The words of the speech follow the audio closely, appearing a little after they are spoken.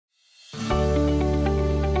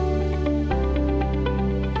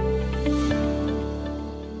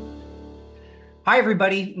Hi,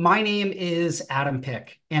 everybody. My name is Adam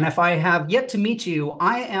Pick. And if I have yet to meet you,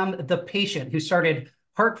 I am the patient who started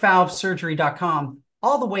HeartValveSurgery.com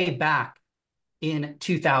all the way back in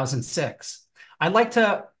 2006. I'd like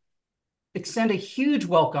to extend a huge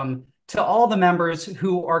welcome to all the members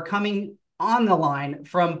who are coming on the line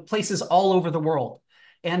from places all over the world.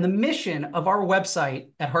 And the mission of our website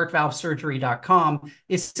at HeartValveSurgery.com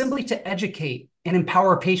is simply to educate and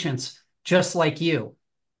empower patients just like you.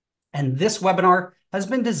 And this webinar has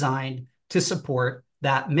been designed to support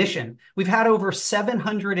that mission. We've had over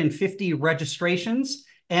 750 registrations,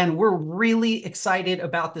 and we're really excited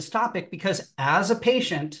about this topic because as a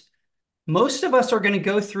patient, most of us are going to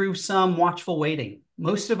go through some watchful waiting.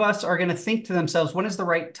 Most of us are going to think to themselves, when is the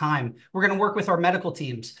right time? We're going to work with our medical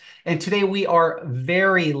teams. And today we are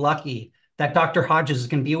very lucky that Dr. Hodges is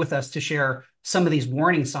going to be with us to share some of these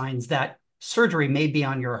warning signs that surgery may be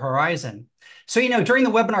on your horizon. So, during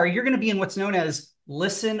the webinar, you're going to be in what's known as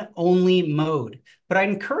listen only mode. But I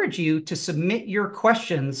encourage you to submit your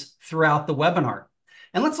questions throughout the webinar.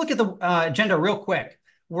 And let's look at the agenda real quick.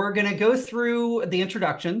 We're going to go through the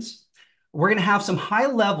introductions. We're going to have some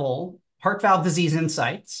high-level heart valve disease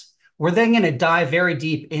insights. We're then going to dive very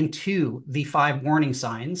deep into the 5 warning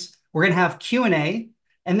signs. We're going to have Q&A,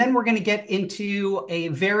 and then we're going to get into a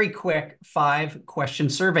very quick 5-question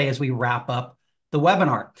survey as we wrap up the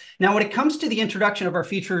webinar. Now, when it comes to the introduction of our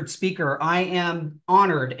featured speaker, I am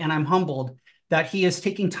honored and I'm humbled that he is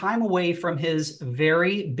taking time away from his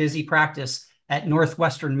very busy practice at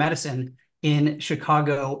Northwestern Medicine in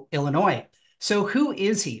Chicago, Illinois. So who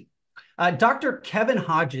is he? Dr. Kevin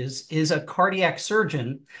Hodges is a cardiac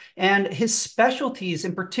surgeon, and his specialties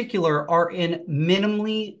in particular are in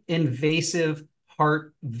minimally invasive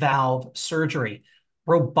heart valve surgery.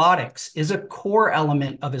 Robotics is a core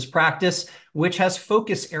element of his practice, which has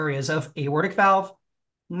focus areas of aortic valve,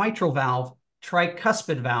 mitral valve,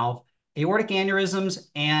 tricuspid valve, aortic aneurysms,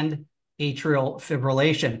 and atrial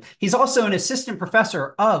fibrillation. He's also an assistant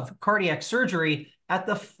professor of cardiac surgery at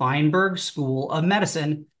the Feinberg School of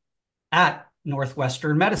Medicine at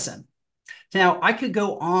Northwestern Medicine. Now, I could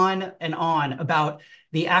go on and on about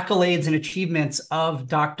the accolades and achievements of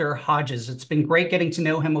Dr. Hodges. It's been great getting to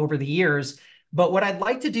know him over the years, but what I'd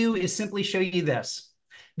like to do is simply show you this.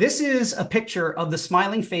 This is a picture of the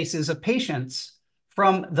smiling faces of patients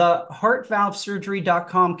from the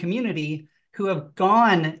HeartValveSurgery.com community who have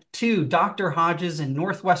gone to Dr. Hodges in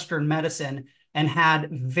Northwestern Medicine and had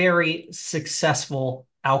very successful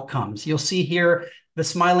outcomes. You'll see here the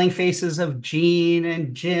smiling faces of Gene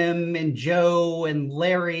and Jim and Joe and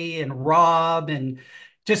Larry and Rob, and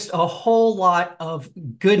just a whole lot of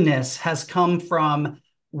goodness has come from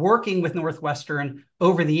working with Northwestern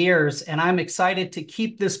over the years. And I'm excited to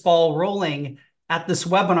keep this ball rolling at this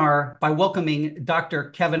webinar by welcoming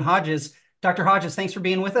Dr. Kevin Hodges. Dr. Hodges, thanks for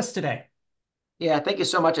being with us today. Yeah, thank you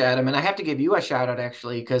so much, Adam. And I have to give you a shout out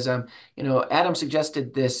actually, because Adam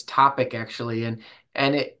suggested this topic actually, and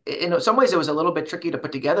in some ways it was a little bit tricky to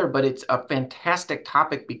put together, but it's a fantastic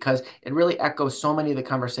topic because it really echoes so many of the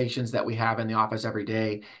conversations that we have in the office every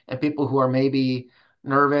day, and people who are maybe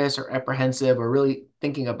nervous or apprehensive or really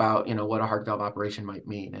thinking about what a heart valve operation might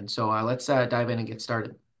mean. And so let's dive in and get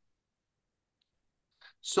started.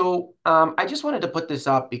 So I just wanted to put this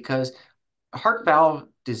up because heart valve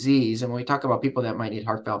disease, and when we talk about people that might need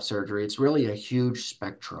heart valve surgery, it's really a huge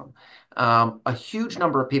spectrum. A huge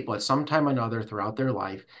number of people at some time or another throughout their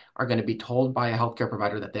life are going to be told by a healthcare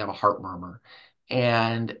provider that they have a heart murmur.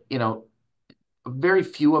 And, very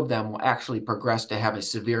few of them will actually progress to have a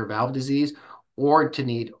severe valve disease or to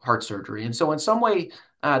need heart surgery. And so in some way,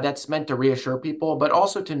 that's meant to reassure people, but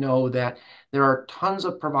also to know that there are tons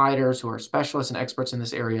of providers who are specialists and experts in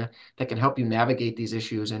this area that can help you navigate these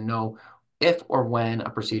issues and know if or when a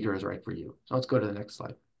procedure is right for you. So let's go to the next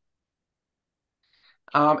slide.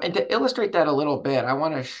 And to illustrate that a little bit, I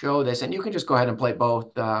want to show this, and you can just go ahead and play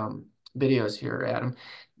both videos here, Adam.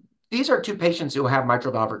 These are 2 patients who have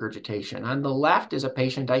mitral valve regurgitation. On the left is a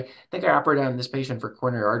patient, I think I operated on this patient for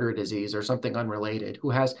coronary artery disease or something unrelated, who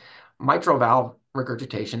has mitral valve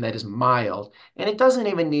regurgitation that is mild, and it doesn't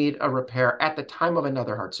even need a repair at the time of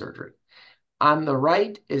another heart surgery. On the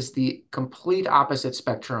right is the complete opposite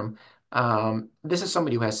spectrum. This is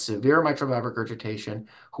somebody who has severe mitral valve regurgitation,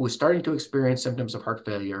 who is starting to experience symptoms of heart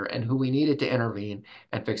failure, and who we needed to intervene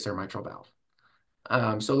and fix their mitral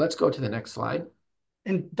valve. So let's go to the next slide.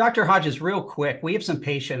 And Dr. Hodges, real quick, we have some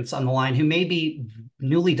patients on the line who may be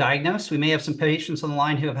newly diagnosed. We may have some patients on the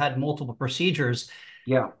line who have had multiple procedures.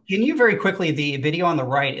 Yeah. Can you very quickly, the video on the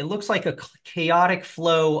right, it looks like a chaotic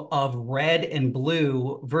flow of red and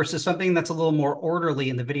blue versus something that's a little more orderly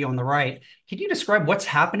in the video on the right. Can you describe what's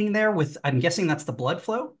happening there with, I'm guessing that's the blood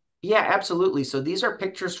flow? Yeah, absolutely. So these are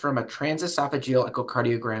pictures from a transesophageal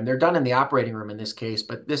echocardiogram. They're done in the operating room in this case,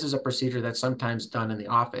 but this is a procedure that's sometimes done in the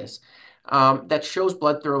office that shows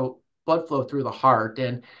blood flow through the heart.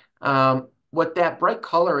 And what that bright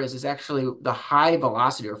color is actually the high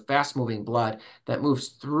velocity or fast moving blood that moves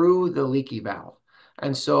through the leaky valve.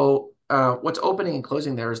 And so what's opening and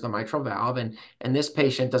closing there is the mitral valve. And this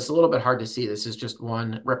patient, that's a little bit hard to see. This is just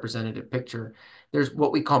one representative picture. There's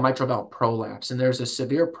what we call mitral valve prolapse, and there's a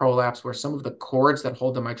severe prolapse where some of the cords that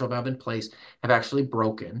hold the mitral valve in place have actually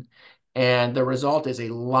broken. And the result is a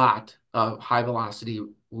lot of high velocity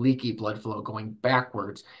leaky blood flow going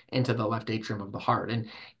backwards into the left atrium of the heart. And,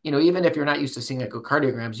 even if you're not used to seeing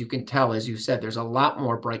echocardiograms, you can tell, as you said, there's a lot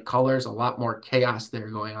more bright colors, a lot more chaos there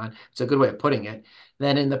going on. It's a good way of putting it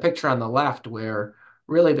than in the picture on the left, where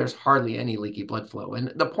really there's hardly any leaky blood flow.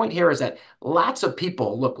 And the point here is that lots of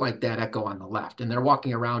people look like that echo on the left, and they're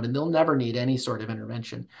walking around and they'll never need any sort of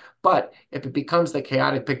intervention. But if it becomes the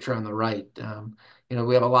chaotic picture on the right,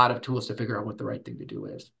 we have a lot of tools to figure out what the right thing to do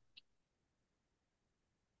is.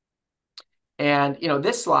 And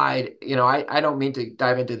this slide, I don't mean to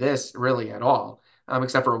dive into this really at all,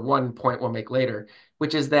 except for one point we'll make later,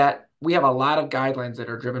 which is that we have a lot of guidelines that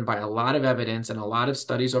are driven by a lot of evidence and a lot of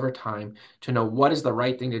studies over time to know what is the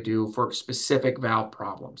right thing to do for specific valve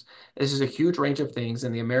problems. This is a huge range of things,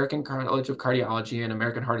 and the American College of Cardiology and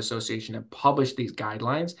American Heart Association have published these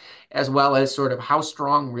guidelines, as well as sort of how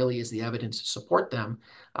strong really is the evidence to support them.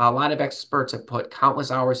 A lot of experts have put countless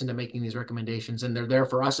hours into making these recommendations, and they're there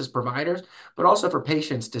for us as providers, but also for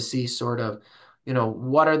patients to see sort of,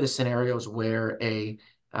 what are the scenarios where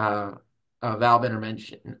uh, a valve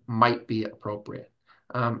intervention might be appropriate.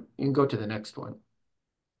 You can go to the next one.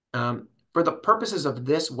 For the purposes of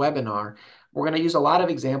this webinar, we're going to use a lot of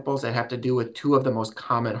examples that have to do with two of the most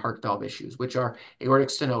common heart valve issues, which are aortic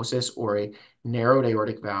stenosis, or a narrowed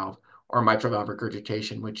aortic valve, or mitral valve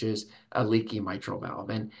regurgitation, which is a leaky mitral valve.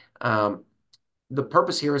 And the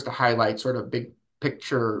purpose here is to highlight sort of big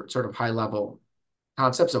picture, sort of high level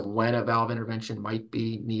concepts of when a valve intervention might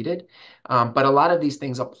be needed. But a lot of these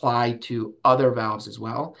things apply to other valves as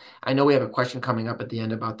well. I know we have a question coming up at the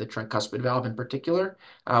end about the tricuspid valve in particular,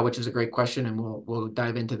 which is a great question, and we'll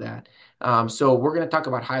dive into that. So we're going to talk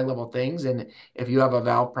about high level things. And if you have a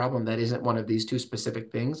valve problem that isn't one of these two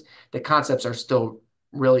specific things, the concepts are still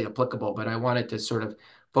really applicable. But I wanted to sort of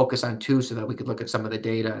focus on two so that we could look at some of the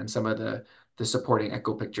data and some of the supporting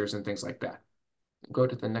echo pictures and things like that. Go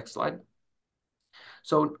to the next slide.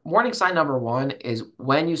 So warning sign number one is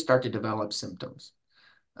when you start to develop symptoms.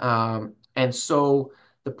 And so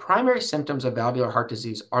the primary symptoms of valvular heart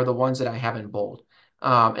disease are the ones that I have in bold.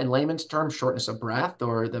 In layman's terms, shortness of breath,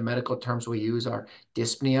 or the medical terms we use are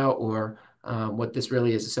dyspnea, or what this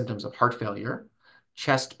really is symptoms of heart failure,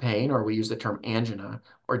 chest pain, or we use the term angina,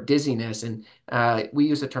 or dizziness. And we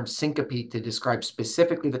use the term syncope to describe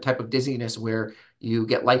specifically the type of dizziness where you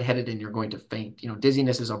get lightheaded and you're going to faint.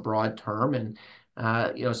 Dizziness is a broad term, and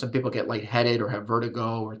some people get lightheaded or have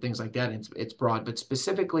vertigo or things like that. It's broad, but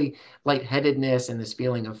specifically lightheadedness and this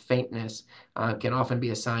feeling of faintness can often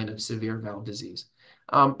be a sign of severe valve disease.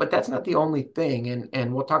 But that's not the only thing,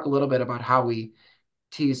 and we'll talk a little bit about how we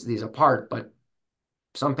tease these apart. But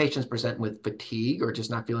some patients present with fatigue or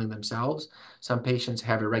just not feeling themselves. Some patients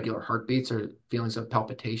have irregular heartbeats or feelings of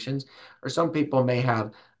palpitations, or some people may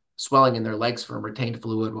have swelling in their legs from retained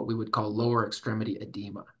fluid, what we would call lower extremity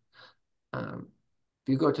edema. If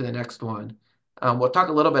you go to the next one, we'll talk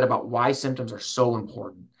a little bit about why symptoms are so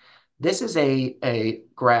important. This is a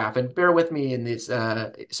graph, and bear with me in this,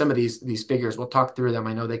 some of these figures. We'll talk through them.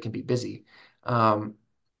 I know they can be busy.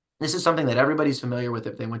 This is something that everybody's familiar with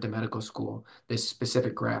if they went to medical school, this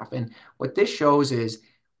specific graph. And what this shows is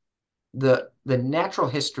the natural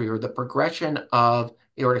history or the progression of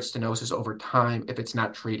aortic stenosis over time if it's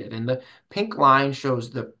not treated. And the pink line shows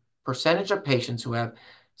the percentage of patients who have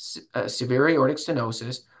severe aortic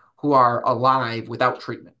stenosis who are alive without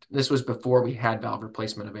treatment. This was before we had valve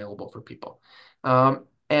replacement available for people.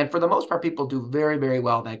 And for the most part, people do very, very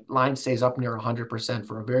well. That line stays up near 100%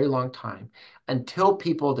 for a very long time until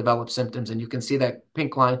people develop symptoms. And you can see that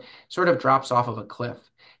pink line sort of drops off of a cliff.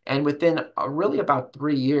 And within really about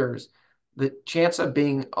 3 years, the chance of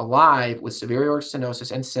being alive with severe aortic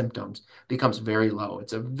stenosis and symptoms becomes very low.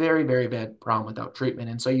 It's a very, very bad problem without treatment.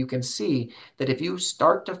 And so you can see that if you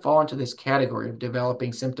start to fall into this category of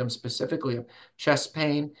developing symptoms specifically of chest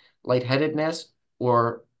pain, lightheadedness,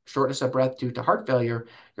 or shortness of breath due to heart failure,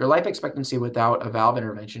 your life expectancy without a valve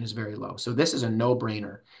intervention is very low. So this is a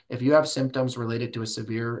no-brainer. If you have symptoms related to a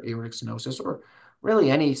severe aortic stenosis or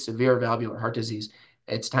really any severe valvular heart disease,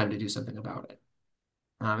 it's time to do something about it.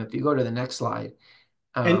 If you go to the next slide.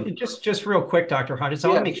 And just real quick, Dr. Hodges, I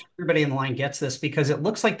want to Yeah, make sure everybody in the line gets this because it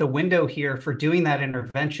looks like the window here for doing that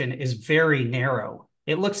intervention is very narrow.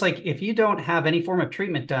 It looks like if you don't have any form of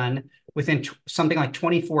treatment done within something like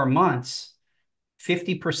 24 months,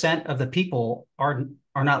 50% of the people are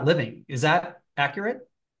not living. Is that accurate?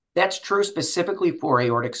 that's true specifically for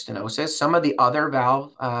aortic stenosis. Some of the other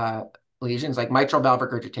valve lesions, like mitral valve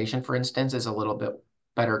regurgitation, for instance, is a little bit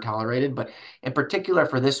better tolerated. But in particular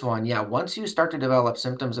for this one, yeah, once you start to develop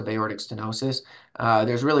symptoms of aortic stenosis,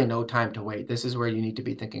 there's really no time to wait. This is where you need to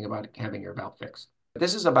be thinking about having your valve fixed.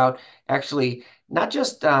 This is about actually not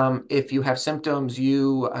just if you have symptoms,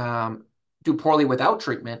 you do poorly without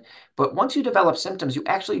treatment, but once you develop symptoms, you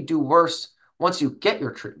actually do worse once you get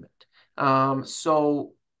your treatment.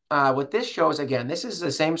 What this shows, again, this is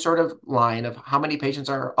the same sort of line of how many patients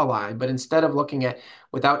are alive, but instead of looking at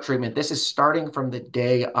without treatment, this is starting from the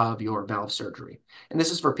day of your valve surgery. And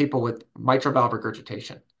this is for people with mitral valve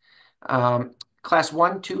regurgitation. Um, Class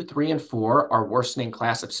 1, 2, 3, and 4 are worsening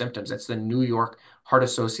class of symptoms. That's the New York Heart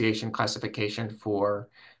Association classification for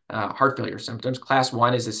heart failure symptoms. Class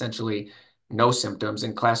 1 is essentially no symptoms,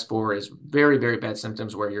 and class 4 is very, very bad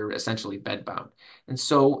symptoms where you're essentially bedbound. And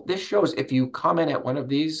so this shows if you come in at one of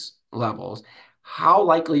these levels, how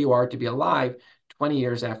likely you are to be alive 20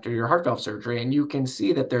 years after your heart valve surgery. And you can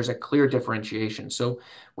see that there's a clear differentiation. So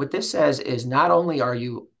what this says is not only are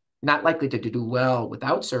you not likely to do well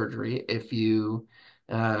without surgery if you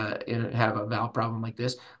have a valve problem like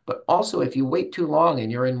this. But also, if you wait too long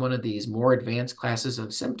and you're in one of these more advanced classes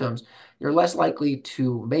of symptoms, you're less likely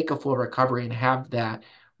to make a full recovery and have that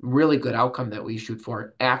really good outcome that we shoot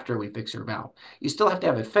for after we fix your valve. You still have to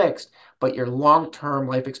have it fixed, but your long-term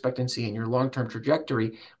life expectancy and your long-term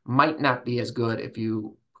trajectory might not be as good if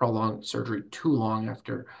you prolong surgery too long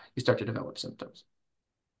after you start to develop symptoms.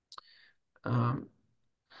 Um,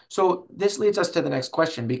 so this leads us to the next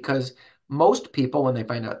question because most people, when they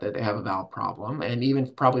find out that they have a valve problem, and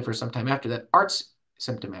even probably for some time after that, aren't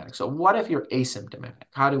symptomatic. So what if you're asymptomatic?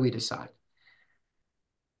 How do we decide?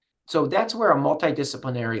 So that's where a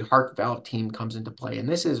multidisciplinary heart valve team comes into play. And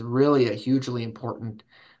this is really a hugely important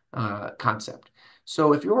concept.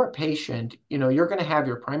 So if you're a patient, you're going to have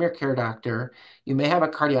your primary care doctor. You may have a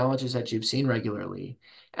cardiologist that you've seen regularly,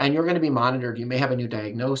 and you're going to be monitored. You may have a new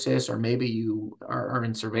diagnosis, or maybe you are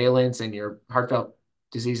in surveillance and your heart valve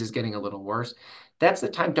disease is getting a little worse. That's the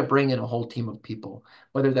time to bring in a whole team of people,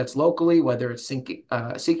 whether that's locally, whether it's seeking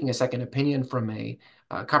a second opinion from a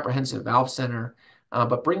comprehensive valve center,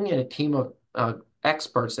 but bringing in a team of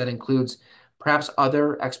experts that includes perhaps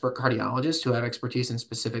other expert cardiologists who have expertise in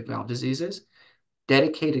specific valve diseases,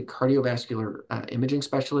 dedicated cardiovascular imaging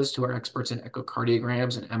specialists who are experts in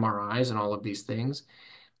echocardiograms and MRIs and all of these things,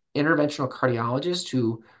 interventional cardiologists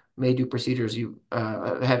who may do procedures. You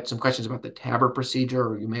had some questions about the TAVR procedure,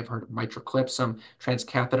 or you may have heard of MitraClip, some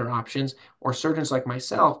transcatheter options, or surgeons like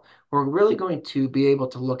myself who are really going to be able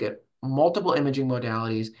to look at multiple imaging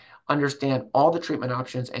modalities, understand all the treatment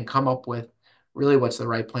options, and come up with really what's the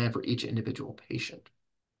right plan for each individual patient.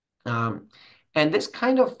 Um, and this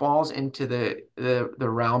kind of falls into the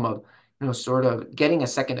realm of sort of getting a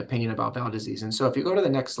second opinion about valve disease. And so if you go to the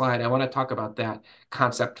next slide, I want to talk about that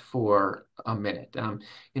concept for a minute.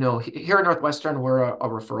 Here at Northwestern, we're a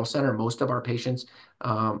referral center. Most of our patients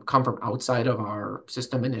come from outside of our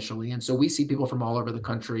system initially. And so we see people from all over the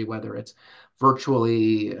country, whether it's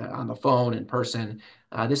virtually, on the phone, in person.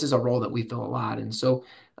 This is a role that we fill a lot. And so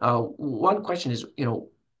one question is,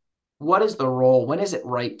 what is the role? When is it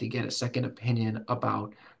right to get a second opinion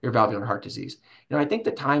about your valvular heart disease? I think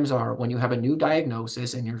the times are when you have a new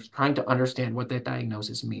diagnosis and you're trying to understand what that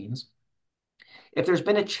diagnosis means. If there's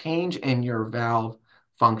been a change in your valve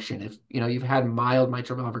function, if you've had mild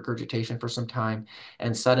mitral valve regurgitation for some time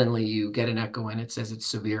and suddenly you get an echo and it says it's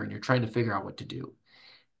severe and you're trying to figure out what to do.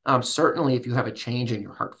 Certainly, if you have a change in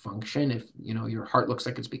your heart function, if your heart looks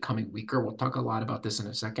like it's becoming weaker, we'll talk a lot about this in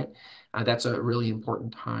a second. That's a really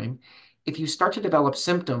important time. If you start to develop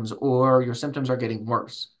symptoms or your symptoms are getting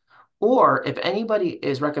worse, or if anybody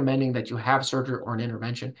is recommending that you have surgery or an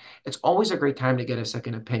intervention, it's always a great time to get a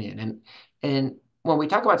second opinion. And when we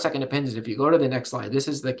talk about second opinions, if you go to the next slide, this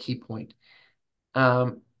is the key point.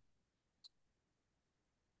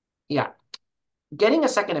 Yeah, getting a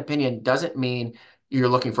second opinion doesn't mean you're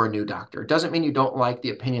looking for a new doctor. It doesn't mean you don't like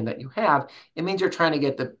the opinion that you have. It means you're trying to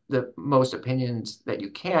get the most opinions that you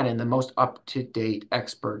can and the most up-to-date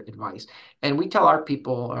expert advice. And we tell our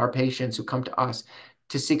people, our patients who come to us,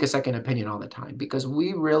 to seek a second opinion all the time because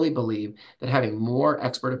we really believe that having more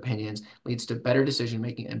expert opinions leads to better decision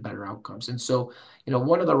making and better outcomes. And so,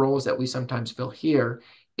 one of the roles that we sometimes fill here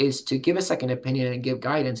is to give a second opinion and give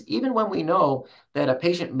guidance, even when we know that a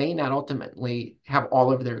patient may not ultimately have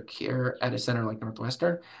all of their care at a center like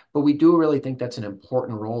Northwestern, but we do really think that's an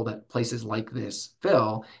important role that places like this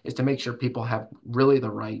fill, is to make sure people have really the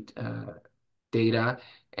right data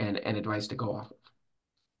and advice to go off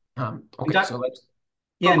of. And Okay, so let's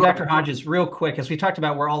Yeah, go, and go Dr. ahead. Hodges, real quick, as we talked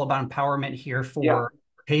about, we're all about empowerment here Yeah, for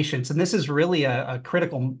patients. And this is really a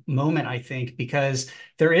critical moment, I think, because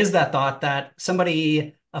there is that thought that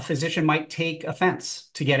a physician might take offense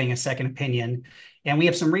to getting a second opinion. And we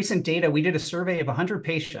have some recent data. We did a survey of 100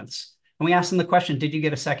 patients, and we asked them the question, did you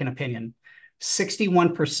get a second opinion?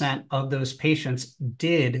 61% of those patients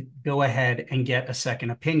did go ahead and get a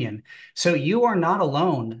second opinion. So you are not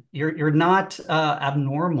alone. You're not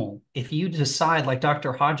abnormal if you decide, like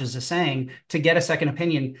Dr. Hodges is saying, to get a second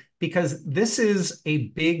opinion, because this is a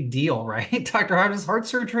big deal, right? Dr. Hodges, heart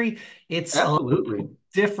surgery, it's a absolutely. little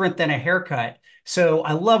different than a haircut. So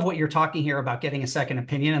I love what you're talking here about getting a second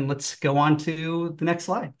opinion. And let's go on to the next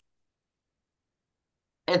slide.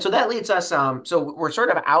 And so that leads us, so we're sort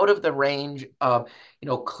of out of the range of,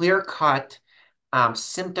 clear-cut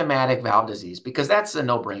symptomatic valve disease, because that's a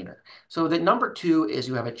no-brainer. So the number two is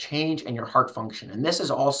you have a change in your heart function. And this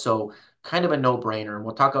is also kind of a no-brainer. And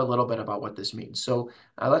we'll talk a little bit about what this means. So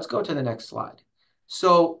let's go to the next slide.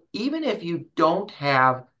 So even if you don't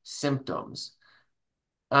have symptoms,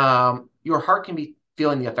 your heart can be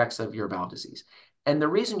feeling the effects of your valve disease. And the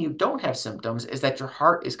reason you don't have symptoms is that your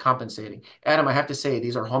heart is compensating. Adam, I have to say,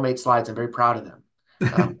 these are homemade slides. I'm very proud of them.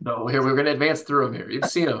 So here, we're going to advance through them here. You've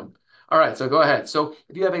seen them. All right, so go ahead. So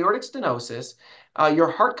if you have aortic stenosis,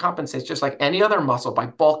 your heart compensates just like any other muscle by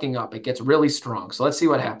bulking up. It gets really strong. So let's see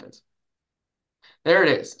what happens. There it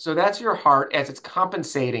is. So that's your heart as it's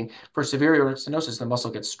compensating for severe aortic stenosis. The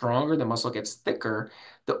muscle gets stronger, the muscle gets thicker.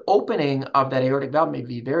 The opening of that aortic valve may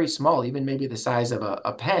be very small, even maybe the size of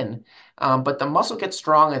a pen, but the muscle gets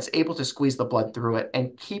strong and it's able to squeeze the blood through it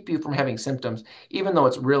and keep you from having symptoms, even though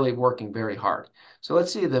it's really working very hard. So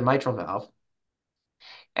let's see the mitral valve.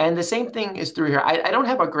 And the same thing is through here. I don't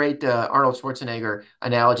have a great Arnold Schwarzenegger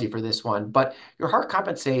analogy for this one, but your heart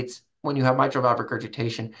compensates when you have mitral valve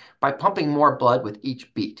regurgitation by pumping more blood with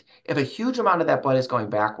each beat. If a huge amount of that blood is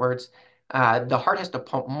going backwards, the heart has to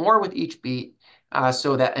pump more with each beat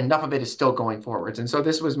so that enough of it is still going forwards. And so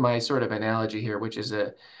this was my sort of analogy here, which is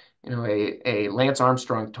a Lance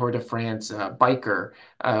Armstrong Tour de France biker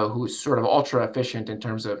who's sort of ultra efficient in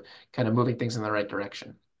terms of kind of moving things in the right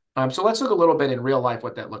direction. So let's look a little bit in real life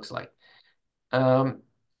what that looks like. Um,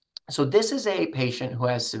 so this is a patient who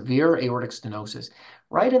has severe aortic stenosis.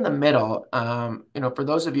 Right in the middle, for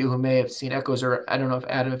those of you who may have seen echoes, or I don't know if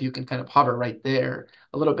Adam, if you can kind of hover right there,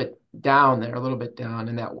 a little bit down there, a little bit down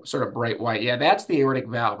in that sort of bright white. Yeah, that's the aortic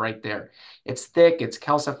valve right there. It's thick, it's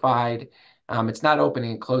calcified, it's not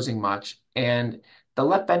opening and closing much. And the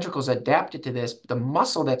left ventricle's adapted to this. The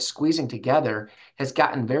muscle that's squeezing together has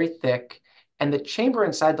gotten very thick, and the chamber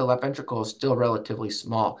inside the left ventricle is still relatively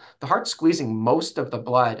small. The heart's squeezing most of the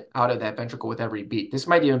blood out of that ventricle with every beat. This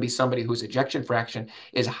might even be somebody whose ejection fraction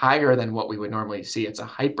is higher than what we would normally see. It's a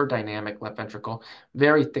hyperdynamic left ventricle,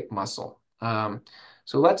 very thick muscle.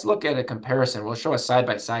 So let's look at a comparison. We'll show a side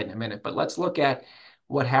by side in a minute, but let's look at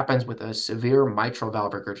what happens with a severe mitral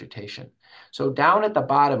valve regurgitation. So down at the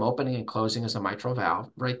bottom, opening and closing is a mitral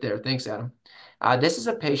valve right there. Thanks, Adam. This is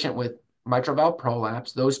a patient with mitral valve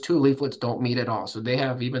prolapse. Those two leaflets don't meet at all. So they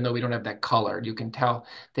have, even though we don't have that color, you can tell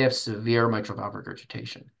they have severe mitral valve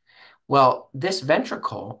regurgitation. Well, this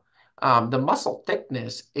ventricle, the muscle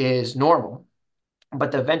thickness is normal,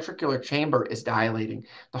 but the ventricular chamber is dilating.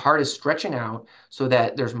 The heart is stretching out so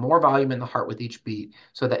that there's more volume in the heart with each beat,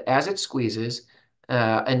 so that as it squeezes,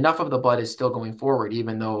 enough of the blood is still going forward,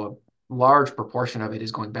 even though a large proportion of it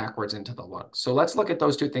is going backwards into the lungs. So let's look at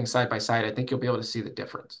those two things side by side. I think you'll be able to see the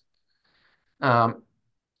difference. Um,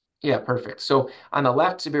 yeah, perfect. So on the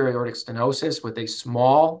left, severe aortic stenosis with a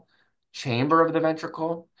small chamber of the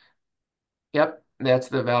ventricle. Yep, that's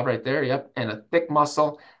the valve right there. Yep, and a thick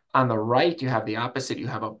muscle. On the right, you have the opposite. You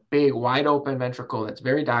have a big, wide open ventricle that's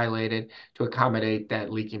very dilated to accommodate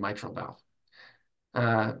that leaky mitral valve.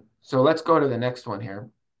 So let's go to the next one here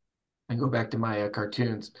and go back to my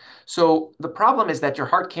cartoons. So the problem is that your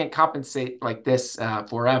heart can't compensate like this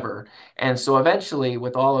forever. And so eventually,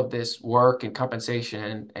 with all of this work and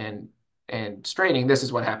compensation and straining, this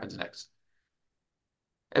is what happens next.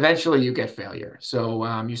 Eventually you get failure.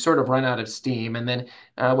 So you sort of run out of steam. And then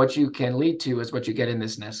what you can lead to is what you get in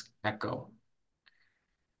this next echo.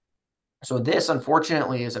 So this,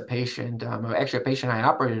 unfortunately, is a patient, actually a patient I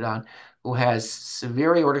operated on, who has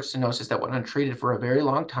severe aortic stenosis that went untreated for a very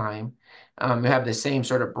long time. You have the same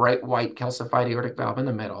sort of bright white calcified aortic valve in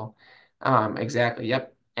the middle. Exactly,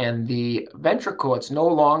 yep. And the ventricle, it's no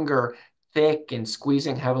longer thick and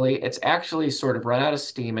squeezing heavily. It's actually sort of run out of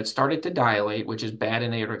steam. It started to dilate, which is bad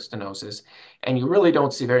in aortic stenosis. And you really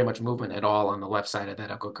don't see very much movement at all on the left side of that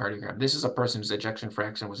echocardiogram. This is a person whose ejection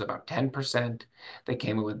fraction was about 10%. They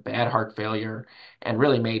came in with bad heart failure and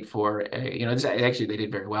really made for, this, actually they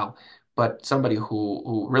did very well, but somebody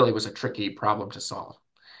who really was a tricky problem to solve.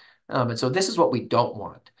 And so this is what we don't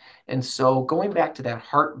want. And so going back to that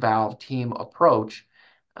heart valve team approach,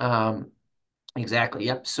 um, exactly,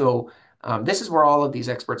 yep. So this is where all of these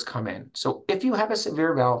experts come in. So if you have a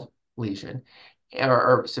severe valve lesion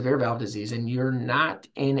or severe valve disease and you're not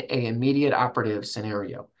in an immediate operative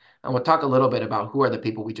scenario, and we'll talk a little bit about who are the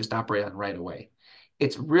people we just operate on right away.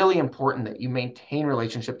 It's really important that you maintain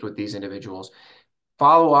relationships with these individuals,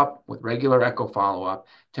 follow up with regular echo follow up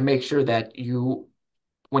to make sure that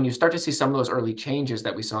when you start to see some of those early changes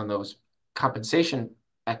that we saw in those compensation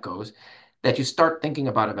echoes, that you start thinking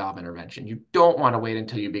about a valve intervention. You don't want to wait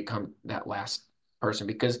until you become that last person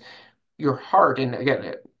because your heart, and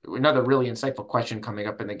again, another really insightful question coming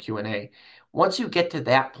up in the Q&A, once you get to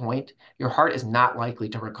that point, your heart is not likely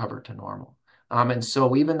to recover to normal. And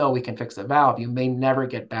so even though we can fix the valve, you may never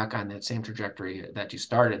get back on that same trajectory that you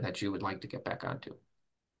started that you would like to get back onto.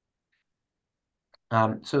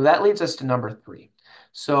 So that leads us to number 3.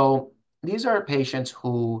 So these are patients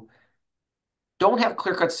who don't have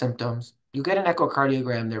clear-cut symptoms. You get an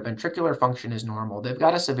echocardiogram, their ventricular function is normal. They've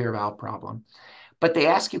got a severe valve problem. But they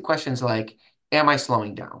ask you questions like, am I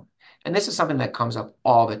slowing down? And this is something that comes up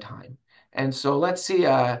all the time. And so let's see,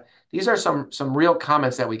 these are some real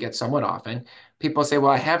comments that we get somewhat often. People say,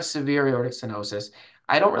 well, I have severe aortic stenosis.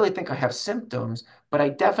 I don't really think I have symptoms, but I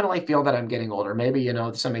definitely feel that I'm getting older. Maybe,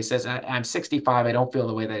 somebody says, I'm 65. I don't feel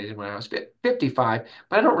the way that I did when I was 55,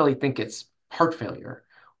 but I don't really think it's heart failure.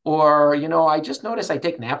 Or, I just noticed I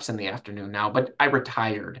take naps in the afternoon now, but I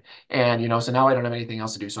retired. And, so now I don't have anything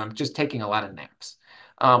else to do. So I'm just taking a lot of naps.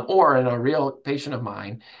 Or in a real patient of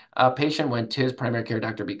mine, a patient went to his primary care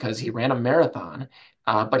doctor because he ran a marathon,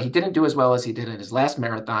 but he didn't do as well as he did in his last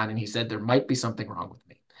marathon. And he said, there might be something wrong with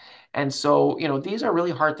me. And so, these are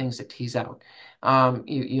really hard things to tease out.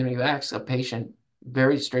 You ask a patient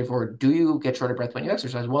very straightforward, do you get short of breath when you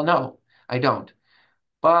exercise? Well, no, I don't.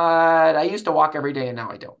 But I used to walk every day and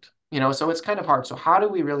now I don't. So it's kind of hard. So how do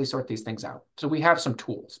we really sort these things out? So we have some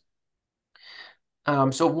tools.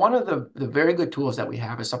 So one of the very good tools that we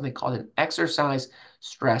have is something called an exercise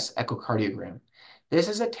stress echocardiogram. This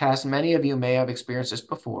is a test, many of you may have experienced this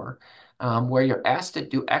before, where you're asked to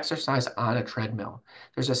do exercise on a treadmill.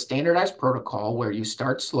 There's a standardized protocol where you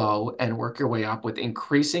start slow and work your way up with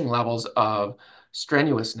increasing levels of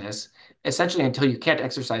strenuousness, essentially until you can't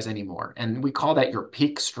exercise anymore. And we call that your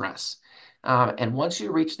peak stress. And once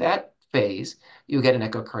you reach that phase, you get an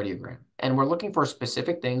echocardiogram. And we're looking for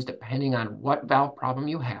specific things depending on what valve problem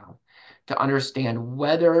you have to understand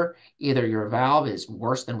whether either your valve is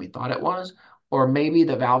worse than we thought it was, or maybe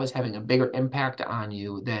the valve is having a bigger impact on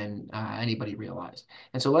you than anybody realized.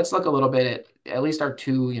 And so let's look a little bit at least our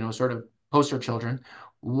two, sort of poster children.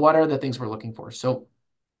 What are the things we're looking for? So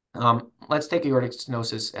let's take aortic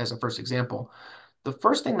stenosis as a first example. The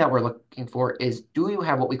first thing that we're looking for is, do you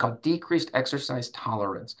have what we call decreased exercise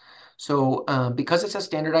tolerance? So because it's a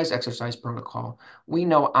standardized exercise protocol, we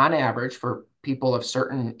know on average for people of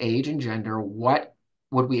certain age and gender, what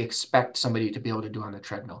would we expect somebody to be able to do on the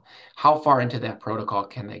treadmill? How far into that protocol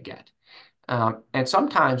can they get? And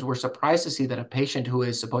sometimes we're surprised to see that a patient who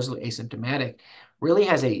is supposedly asymptomatic really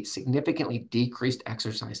has a significantly decreased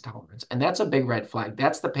exercise tolerance. And that's a big red flag.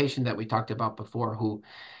 That's the patient that we talked about before who,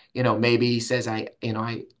 maybe says, I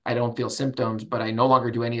don't feel symptoms, but I no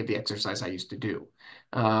longer do any of the exercise I used to do.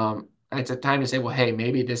 It's a time to say, well, hey,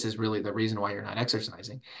 maybe this is really the reason why you're not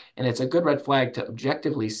exercising. And it's a good red flag to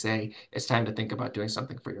objectively say it's time to think about doing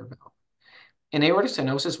something for your valve. In aortic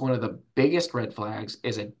stenosis, one of the biggest red flags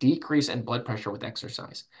is a decrease in blood pressure with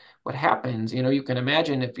exercise. What happens, you can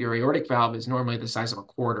imagine if your aortic valve is normally the size of a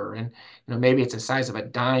quarter and, maybe it's the size of a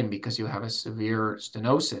dime because you have a severe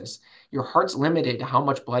stenosis, your heart's limited to how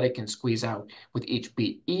much blood it can squeeze out with each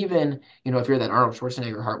beat. Even, if you're that Arnold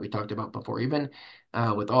Schwarzenegger heart we talked about before, even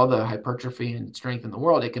with all the hypertrophy and strength in the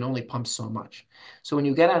world, it can only pump so much. So when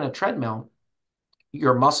you get on a treadmill,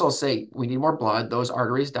 your muscles say, we need more blood, those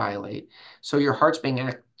arteries dilate. So your heart's being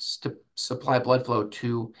asked to supply blood flow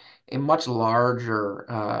to a much larger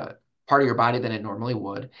part of your body than it normally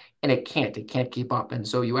would. And it can't keep up. And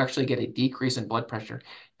so you actually get a decrease in blood pressure.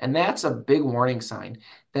 And that's a big warning sign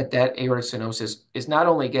that that aortic stenosis is not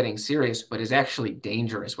only getting serious, but is actually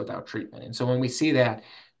dangerous without treatment. And so when we see that,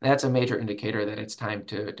 that's a major indicator that it's time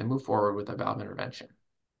to move forward with a valve intervention.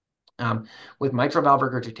 With mitral valve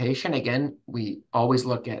regurgitation, again, we always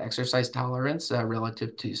look at exercise tolerance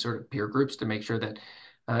relative to sort of peer groups to make sure that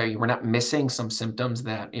we're not missing some symptoms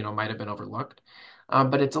that might have been overlooked.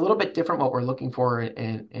 But it's a little bit different what we're looking for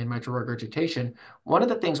in mitral regurgitation. One of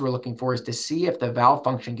the things we're looking for is to see if the valve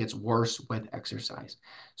function gets worse with exercise.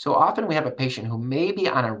 So often we have a patient who may be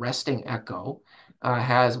on a resting echo,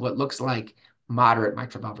 has what looks like moderate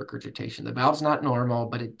mitral valve regurgitation. The valve's not normal,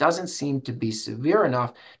 but it doesn't seem to be severe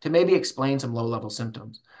enough to maybe explain some low-level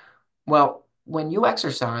symptoms. Well, when you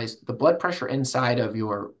exercise, the blood pressure inside of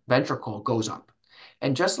your ventricle goes up.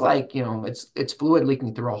 And just like, it's fluid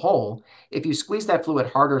leaking through a hole, if you squeeze that fluid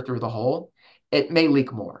harder through the hole, it may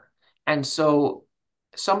leak more. And so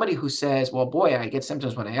somebody who says, well, boy, I get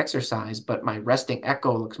symptoms when I exercise, but my resting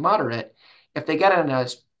echo looks moderate, if they get on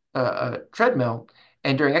a treadmill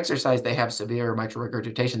and during exercise they have severe mitral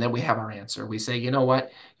regurgitation, then we have our answer. We say, you know what,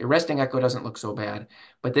 your resting echo doesn't look so bad,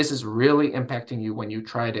 but this is really impacting you when you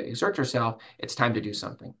try to exert yourself. It's time to do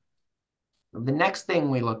something. The next thing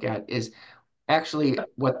we look at is actually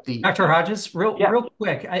what the, Dr. Hodges, yeah, real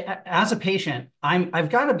quick, as a patient, I've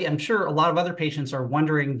got to be, I'm sure a lot of other patients are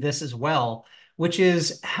wondering this as well, which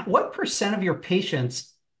is what percent of your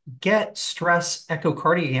patients get stress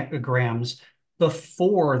echocardiograms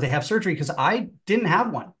before they have surgery? Because I didn't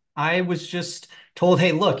have one. I was just told,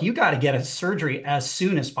 hey, look, you got to get a surgery as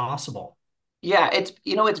soon as possible. yeah,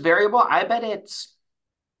 it's variable. I bet it's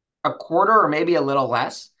a quarter or maybe a little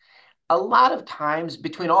less. A lot of times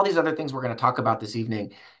between all these other things we're going to talk about this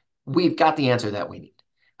evening, we've got the answer that we need.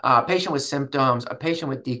 A patient with symptoms, a patient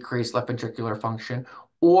with decreased left ventricular function,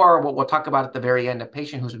 or what we'll talk about at the very end, a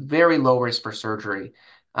patient who's very low risk for surgery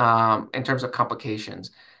in terms of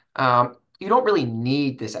complications. You don't really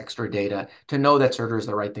need this extra data to know that surgery is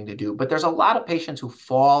the right thing to do. But there's a lot of patients who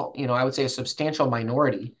fall, I would say a substantial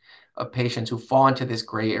minority of patients who fall into this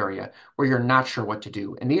gray area where you're not sure what to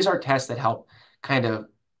do. And these are tests that help kind of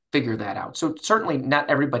figure that out. So certainly not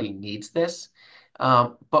everybody needs this.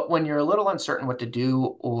 But when you're a little uncertain what to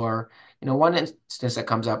do, or, one instance that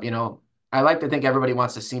comes up, I like to think everybody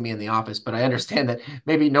wants to see me in the office, but I understand that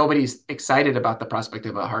maybe nobody's excited about the prospect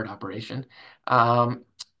of a heart operation. Um,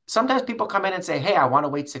 Sometimes people come in and say, hey, I want to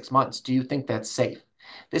wait 6 months. Do you think that's safe?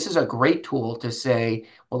 This is a great tool to say,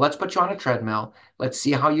 well, let's put you on a treadmill. Let's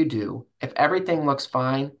see how you do. If everything looks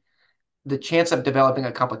fine, the chance of developing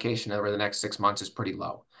a complication over the next 6 months is pretty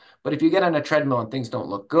low. But if you get on a treadmill and things don't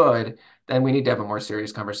look good, then we need to have a more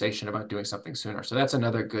serious conversation about doing something sooner. So that's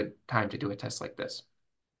another good time to do a test like this.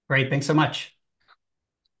 Great. Thanks so much.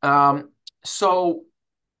 Um, so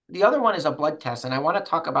the other one is a blood test, and I want to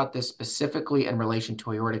talk about this specifically in relation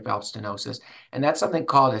to aortic valve stenosis, and that's something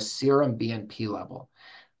called a serum BNP level.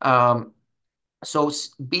 Um, So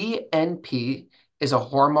BNP is a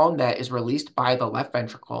hormone that is released by the left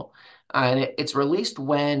ventricle, and it's released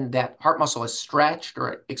when that heart muscle is stretched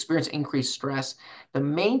or experience increased stress. The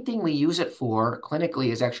main thing we use it for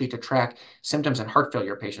clinically is actually to track symptoms in heart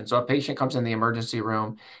failure patients. So a patient comes in the emergency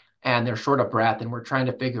room and they're short of breath, and we're trying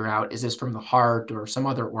to figure out, is this from the heart or some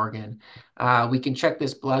other organ? We can check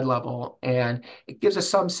this blood level, and it gives us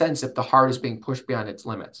some sense if the heart is being pushed beyond its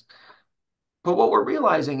limits. But what we're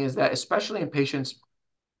realizing is that, especially in patients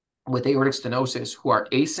with aortic stenosis who are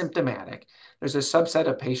asymptomatic, there's a subset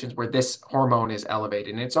of patients where this hormone is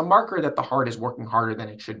elevated. And it's a marker that the heart is working harder than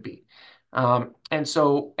it should be. And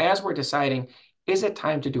so as we're deciding, is it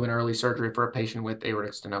time to do an early surgery for a patient with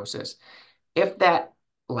aortic stenosis? If that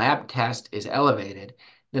lab test is elevated,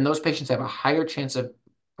 then those patients have a higher chance of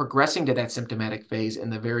progressing to that symptomatic phase in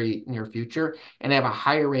the very near future and have a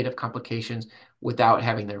higher rate of complications without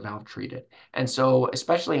having their valve treated. And so,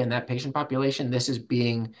 especially in that patient population, this is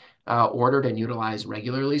being ordered and utilized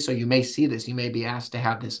regularly. So you may see this, you may be asked to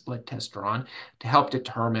have this blood test drawn to help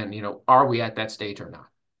determine, are we at that stage or not?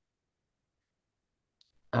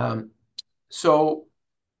 Um, so,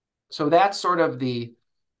 so that's sort of the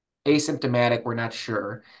asymptomatic, we're not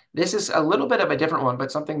sure. This is a little bit of a different one,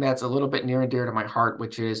 but something that's a little bit near and dear to my heart,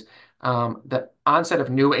 which is the onset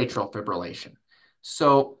of new atrial fibrillation.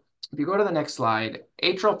 So if you go to the next slide,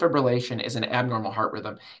 atrial fibrillation is an abnormal heart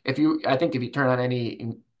rhythm. I think if you turn on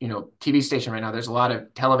any TV station right now, there's a lot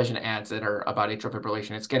of television ads that are about atrial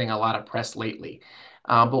fibrillation. It's getting a lot of press lately.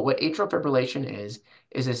 But what atrial fibrillation is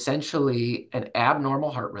essentially an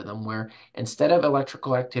abnormal heart rhythm where instead of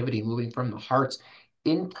electrical activity moving from the heart's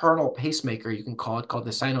internal pacemaker, you can call it, called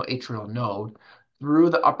the sinoatrial node, through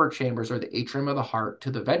the upper chambers or the atrium of the heart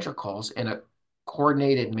to the ventricles in a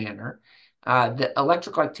coordinated manner. The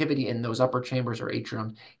electrical activity in those upper chambers or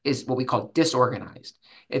atrium is what we call disorganized.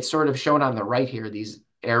 It's sort of shown on the right here, these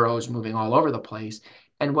arrows moving all over the place.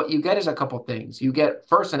 And what you get is a couple things. You get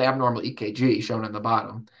first an abnormal EKG shown on the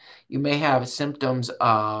bottom. You may have symptoms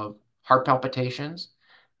of heart palpitations.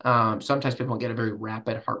 Sometimes people get a very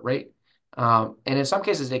rapid heart rate. And in some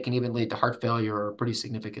cases, it can even lead to heart failure or pretty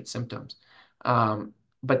significant symptoms.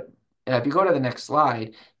 But if you go to the next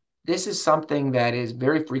slide, this is something that is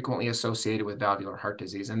very frequently associated with valvular heart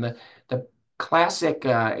disease. And the classic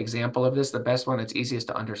example of this, the best one that's easiest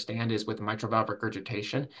to understand, is with mitral valve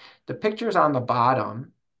regurgitation. The pictures on the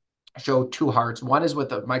bottom show two hearts. One is with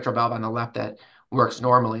the mitral valve on the left that works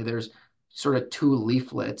normally. There's sort of two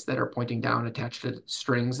leaflets that are pointing down attached to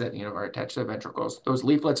strings that are attached to the ventricles. Those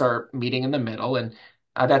leaflets are meeting in the middle, and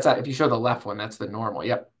that's if you show the left one, that's the normal.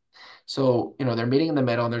 Yep. So, they're meeting in the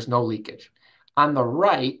middle and there's no leakage. On the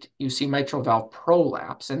right, you see mitral valve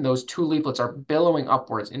prolapse, and those two leaflets are billowing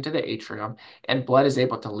upwards into the atrium, and blood is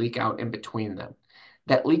able to leak out in between them.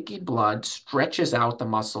 That leaky blood stretches out the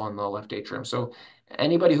muscle in the left atrium. So,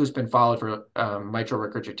 anybody who's been followed for mitral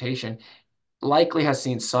regurgitation likely has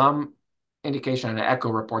seen some indication on an echo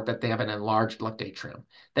report that they have an enlarged left atrium.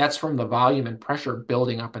 That's from the volume and pressure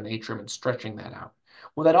building up in the atrium and stretching that out.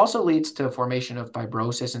 Well, that also leads to formation of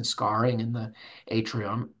fibrosis and scarring in the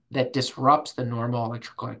atrium that disrupts the normal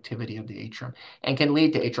electrical activity of the atrium and can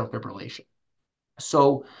lead to atrial fibrillation.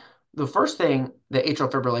 So the first thing that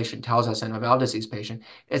atrial fibrillation tells us in a valve disease patient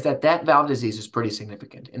is that valve disease is pretty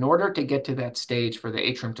significant. In order to get to that stage for the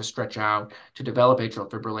atrium to stretch out, to develop atrial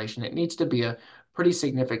fibrillation, it needs to be a pretty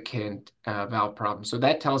significant valve problem. So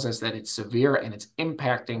that tells us that it's severe and it's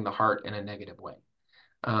impacting the heart in a negative way.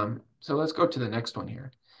 So let's go to the next one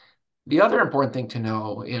here. The other important thing to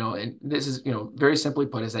know, and this is, very simply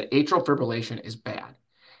put, is that atrial fibrillation is bad.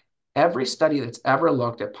 Every study that's ever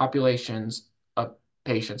looked at populations of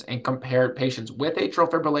patients and compared patients with atrial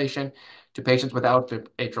fibrillation to patients without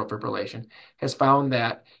atrial fibrillation has found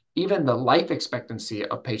that even the life expectancy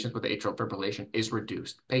of patients with atrial fibrillation is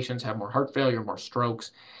reduced. Patients have more heart failure, more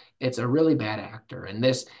strokes. It's a really bad actor. And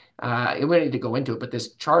this, we don't need to go into it, but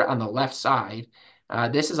this chart on the left side,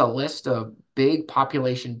 this is a list of big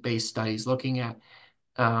population-based studies looking at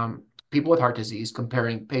people with heart disease,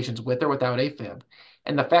 comparing patients with or without AFib.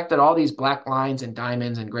 And the fact that all these black lines and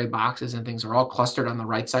diamonds and gray boxes and things are all clustered on the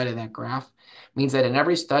right side of that graph means that in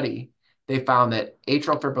every study, they found that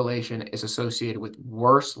atrial fibrillation is associated with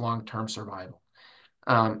worse long-term survival.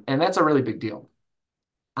 And that's a really big deal.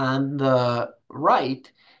 On the right,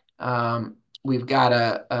 we've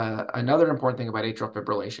got another important thing about atrial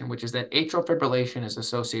fibrillation, which is that atrial fibrillation is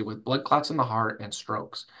associated with blood clots in the heart and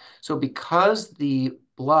strokes. So because the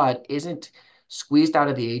blood isn't squeezed out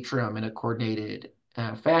of the atrium in a coordinated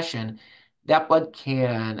fashion, that blood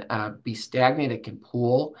can be stagnant. It can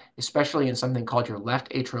pool, especially in something called your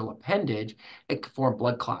left atrial appendage. It can form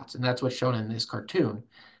blood clots, and that's what's shown in this cartoon.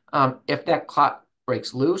 If that clot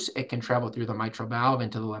breaks loose, it can travel through the mitral valve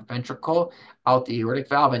into the left ventricle, out the aortic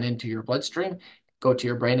valve, and into your bloodstream, go to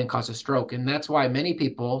your brain and cause a stroke. And that's why many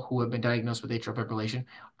people who have been diagnosed with atrial fibrillation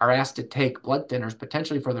are asked to take blood thinners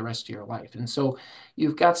potentially for the rest of your life. And so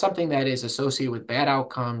you've got something that is associated with bad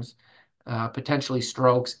outcomes, potentially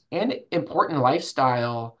strokes, and important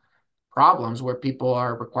lifestyle problems where people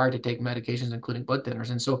are required to take medications, including blood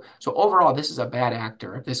thinners. And so overall, this is a bad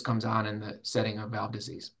actor if this comes on in the setting of valve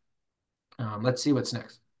disease. Let's see what's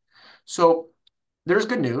next. So there's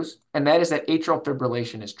good news, and that is that atrial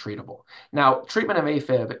fibrillation is treatable. Now, treatment of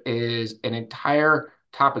AFib is an entire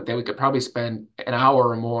topic that we could probably spend an hour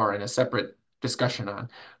or more in a separate discussion on.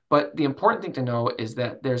 But the important thing to know is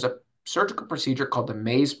that there's a surgical procedure called the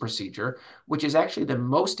Maze procedure, which is actually the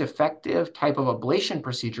most effective type of ablation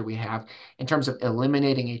procedure we have in terms of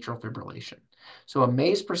eliminating atrial fibrillation. So a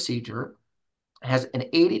Maze procedure has an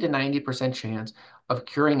 80 to 90% chance of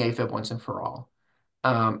curing AFib once and for all.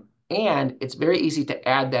 And it's very easy to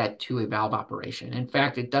add that to a valve operation. In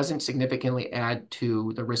fact, it doesn't significantly add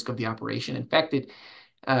to the risk of the operation. In fact, it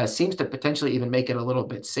seems to potentially even make it a little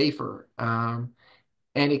bit safer. And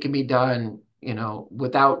it can be done,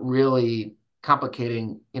 without really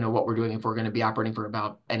complicating, what we're doing if we're going to be operating for a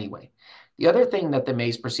valve anyway. The other thing that the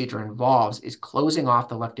Maze procedure involves is closing off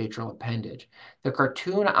the left atrial appendage. The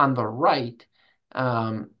cartoon on the right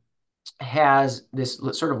has this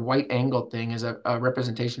sort of white angled thing as a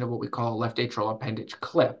representation of what we call a left atrial appendage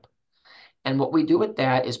clip. And what we do with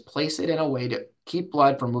that is place it in a way to keep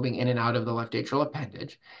blood from moving in and out of the left atrial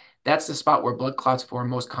appendage. That's the spot where blood clots form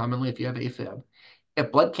most commonly if you have AFib.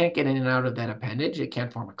 If blood can't get in and out of that appendage, it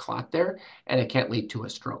can't form a clot there, and it can't lead to a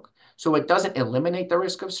stroke. So it doesn't eliminate the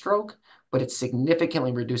risk of stroke, but it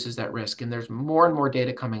significantly reduces that risk. And there's more and more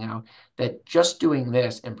data coming out that just doing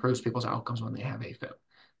this improves people's outcomes when they have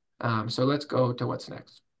AFib. So let's go to what's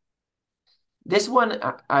next. This one,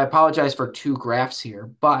 I apologize for two graphs here,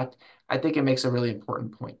 but I think it makes a really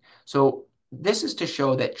important point. So this is to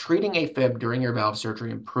show that treating AFib during your valve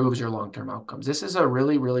surgery improves your long-term outcomes. This is a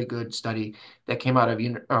really, really good study that came out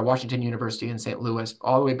of Washington University in St. Louis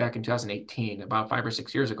all the way back in 2018, about 5 or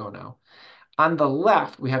 6 years ago now. On the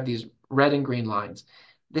left, we have these red and green lines.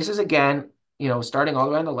 This is again, starting all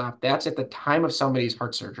the way on the left, that's at the time of somebody's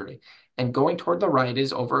heart surgery. And going toward the right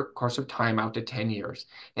is over a course of time out to 10 years.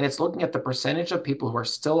 And it's looking at the percentage of people who are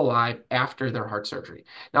still alive after their heart surgery.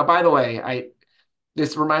 Now, by the way,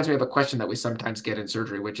 this reminds me of a question that we sometimes get in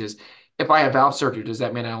surgery, which is, if I have valve surgery, does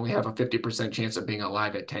that mean I only have a 50% chance of being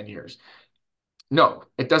alive at 10 years? No,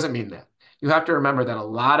 it doesn't mean that. You have to remember that a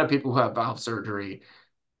lot of people who have valve surgery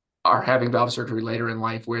are having valve surgery later in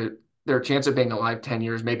life where their chance of being alive 10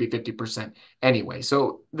 years, maybe 50% anyway.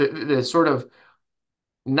 So the sort of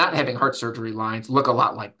not having heart surgery lines look a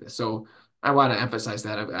lot like this. So I want to emphasize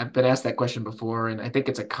that. I've been asked that question before, and I think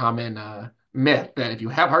it's a common myth that if you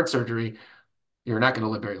have heart surgery, you're not going to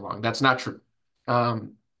live very long. That's not true.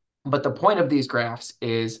 Um, but the point of these graphs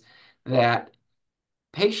is that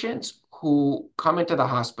patients who come into the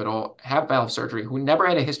hospital, have valve surgery, who never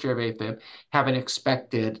had a history of AFib, have an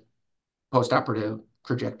expected postoperative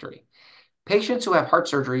trajectory. Patients who have heart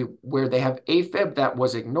surgery where they have AFib that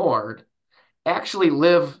was ignored actually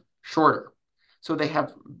live shorter. So they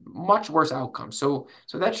have much worse outcomes. So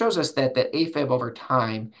that shows us that AFib over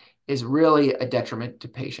time is really a detriment to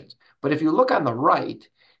patients. But if you look on the right,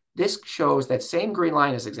 this shows that same green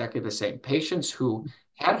line is exactly the same. Patients who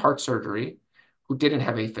had heart surgery who didn't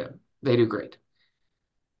have AFib, they do great.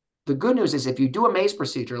 The good news is if you do a maze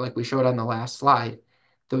procedure like we showed on the last slide,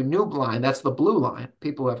 the new line, that's the blue line,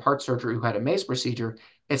 people who have heart surgery who had a maze procedure,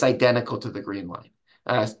 it's identical to the green line.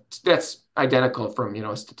 That's identical from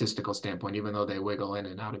a statistical standpoint, even though they wiggle in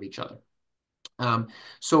and out of each other.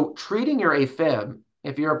 So treating your AFib,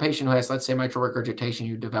 if you're a patient who has, let's say, mitral regurgitation,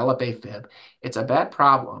 you develop AFib, it's a bad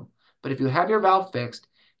problem. But if you have your valve fixed,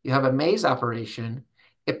 you have a maze operation,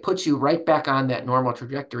 it puts you right back on that normal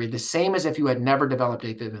trajectory, the same as if you had never developed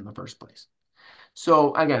AFib in the first place.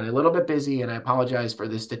 So again, a little bit busy, and I apologize for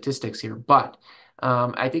the statistics here, but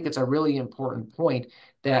I think it's a really important point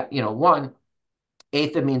that, one,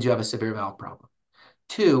 AFib means you have a severe valve problem.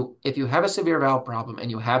 Two, if you have a severe valve problem and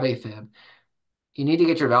you have AFib, you need to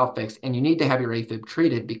get your valve fixed and you need to have your AFib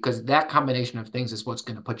treated because that combination of things is what's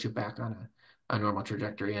going to put you back on a normal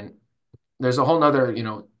trajectory. And there's a whole nother,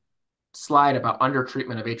 slide about under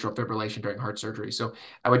treatment of atrial fibrillation during heart surgery. So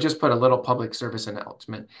I would just put a little public service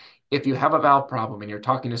announcement. If you have a valve problem and you're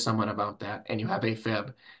talking to someone about that and you have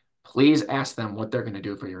AFib, please ask them what they're going to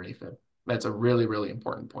do for your AFib. That's a really, really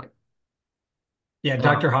important point. Yeah,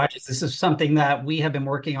 Dr. Hodges, this is something that we have been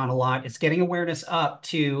working on a lot. It's getting awareness up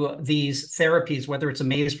to these therapies, whether it's a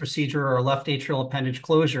maze procedure or a left atrial appendage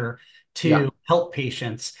closure, Yeah, to help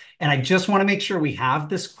patients. And I just want to make sure we have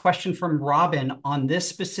this question from Robin on this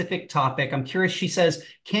specific topic. I'm curious, she says,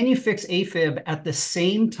 can you fix AFib at the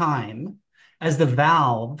same time as the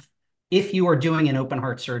valve if you are doing an open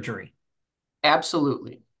heart surgery?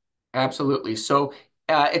 absolutely. Absolutely. So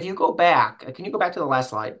if you go back, can you go back to the last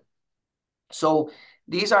slide? So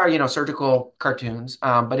these are, surgical cartoons.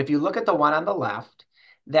 But if you look at the one on the left,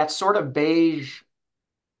 that sort of beige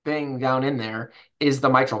thing down in there is the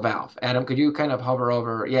mitral valve. Adam, could you kind of hover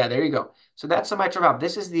over? Yeah, there you go. So that's the mitral valve.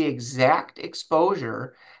 This is the exact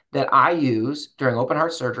exposure that I use during open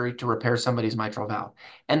heart surgery to repair somebody's mitral valve.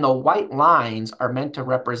 And the white lines are meant to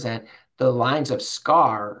represent the lines of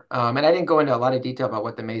scar. And I didn't go into a lot of detail about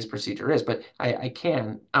what the maze procedure is, but I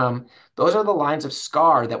can. Those are the lines of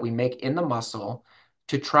scar that we make in the muscle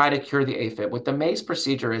to try to cure the AFib. What the maze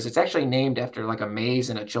procedure is, it's actually named after like a maze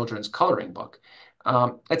in a children's coloring book.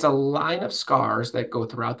 It's a line of scars that go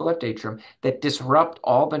throughout the left atrium that disrupt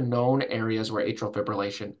all the known areas where atrial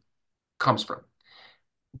fibrillation comes from.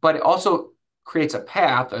 But it also creates a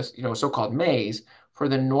path, a so-called maze, for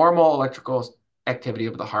the normal electrical activity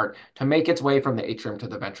of the heart to make its way from the atrium to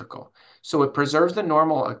the ventricle. So it preserves the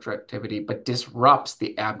normal electrical activity, but disrupts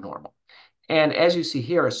the abnormal. And as you see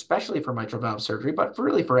here, especially for mitral valve surgery, but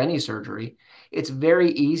really for any surgery, it's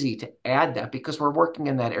very easy to add that because we're working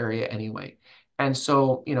in that area anyway. And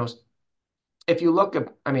so, if you look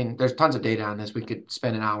at, I mean, there's tons of data on this. We could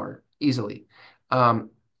spend an hour easily. Um,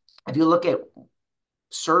 if you look at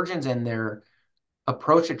surgeons and their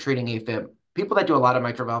approach to treating AFib, people that do a lot of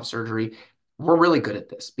mitral valve surgery, we're really good at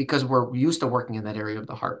this because we're used to working in that area of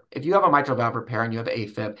the heart. If you have a mitral valve repair and you have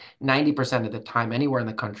AFib, 90% of the time, anywhere in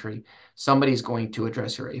the country, somebody's going to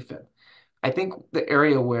address your AFib. I think the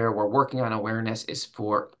area where we're working on awareness is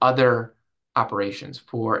for other operations,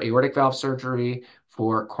 for aortic valve surgery,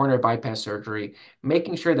 for coronary bypass surgery,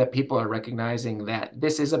 making sure that people are recognizing that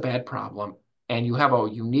this is a bad problem and you have a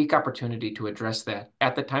unique opportunity to address that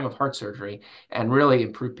at the time of heart surgery and really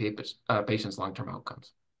improve patients' long-term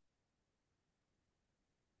outcomes.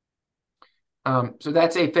 So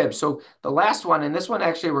that's AFib. So the last one, and this one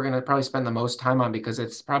actually we're going to probably spend the most time on because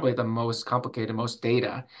it's probably the most complicated, most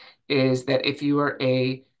data, is that if you are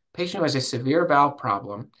a patient who has a severe valve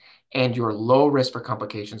problem and you're low risk for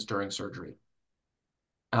complications during surgery.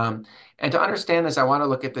 And to understand this, I want to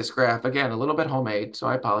look at this graph, again, a little bit homemade, so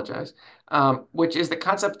I apologize, which is the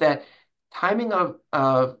concept that timing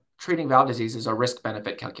of treating valve disease is a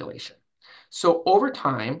risk-benefit calculation. So over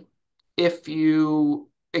time, if you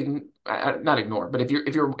not ignore, but if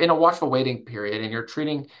you're in a watchful waiting period and you're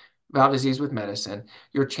treating valve disease with medicine,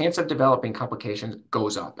 your chance of developing complications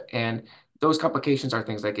goes up. And those complications are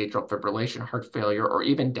things like atrial fibrillation, heart failure, or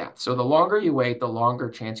even death. So the longer you wait, the longer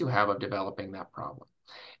chance you have of developing that problem.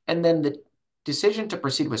 And then the decision to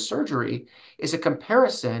proceed with surgery is a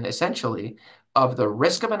comparison, essentially, of the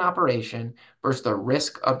risk of an operation versus the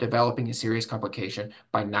risk of developing a serious complication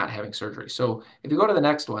by not having surgery. So if you go to the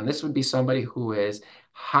next one, this would be somebody who is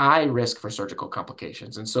high risk for surgical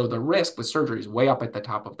complications. And so the risk with surgery is way up at the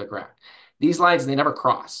top of the graph. These lines, they never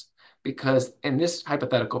cross because in this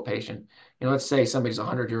hypothetical patient, let's say somebody's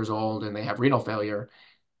 100 years old and they have renal failure,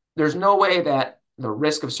 there's no way that the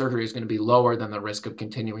risk of surgery is going to be lower than the risk of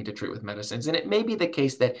continuing to treat with medicines. And it may be the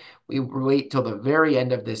case that we wait till the very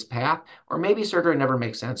end of this path, or maybe surgery never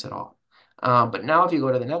makes sense at all. But now if you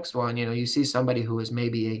go to the next one, you see somebody who is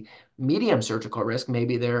maybe a medium surgical risk.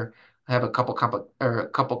 Maybe they're have a couple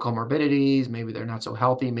comorbidities. Maybe they're not so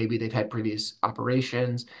healthy. Maybe they've had previous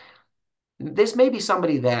operations. This may be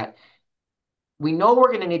somebody that we know we're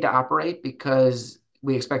going to need to operate because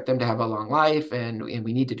we expect them to have a long life and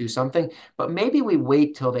we need to do something, but maybe we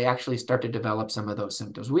wait till they actually start to develop some of those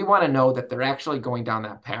symptoms. We want to know that they're actually going down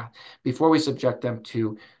that path before we subject them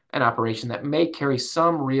to an operation that may carry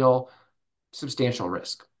some real substantial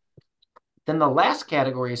risk. Then the last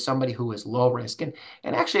category is somebody who is low risk. And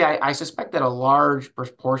actually, I suspect that a large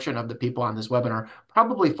proportion of the people on this webinar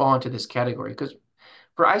probably fall into this category because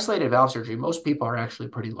for isolated valve surgery, most people are actually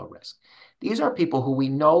pretty low risk. These are people who we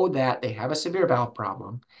know that they have a severe valve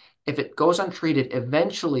problem. If it goes untreated,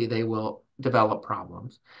 eventually they will develop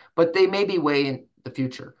problems, but they may be way in the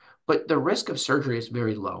future. But the risk of surgery is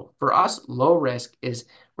very low. For us, low risk is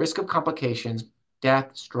risk of complications, death,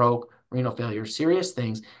 stroke, renal failure, serious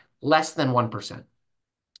things, less than 1%.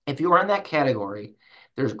 If you are in that category,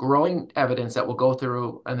 there's growing evidence that we'll go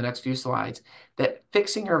through in the next few slides that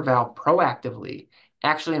fixing your valve proactively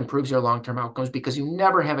actually improves your long-term outcomes because you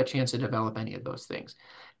never have a chance to develop any of those things.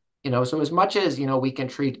 So as much as, we can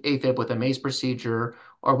treat AFib with a MACE procedure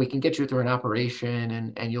or we can get you through an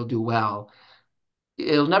operation and you'll do well,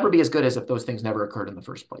 it'll never be as good as if those things never occurred in the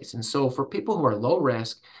first place. And so for people who are low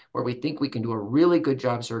risk, where we think we can do a really good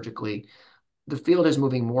job surgically, the field is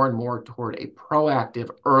moving more and more toward a proactive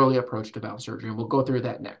early approach to valve surgery, and we'll go through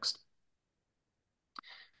that next.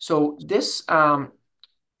 So this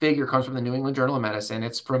figure comes from the New England Journal of Medicine.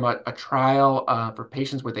 It's from a trial for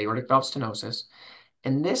patients with aortic valve stenosis.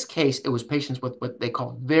 In this case, it was patients with what they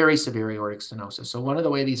call very severe aortic stenosis. So one of the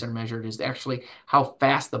way these are measured is actually how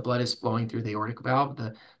fast the blood is flowing through the aortic valve,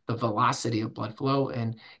 the velocity of blood flow.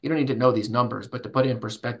 And you don't need to know these numbers, but to put it in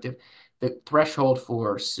perspective, the threshold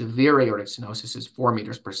for severe aortic stenosis is 4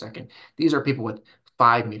 meters per second. These are people with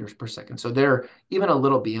 5 meters per second. So they're even a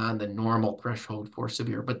little beyond the normal threshold for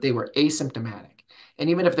severe, but they were asymptomatic. And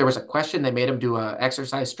even if there was a question, they made them do an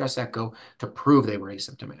exercise stress echo to prove they were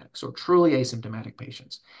asymptomatic. So truly asymptomatic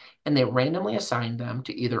patients. And they randomly assigned them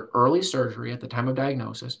to either early surgery at the time of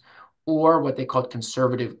diagnosis or what they called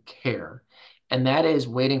conservative care. And that is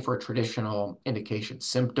waiting for traditional indication,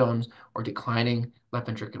 symptoms, or declining left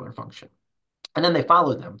ventricular function. And then they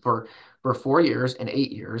followed them for 4 years and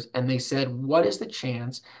 8 years. And they said, what is the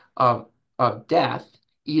chance of death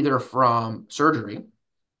either from surgery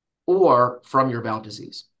or from your valve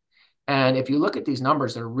disease? And if you look at these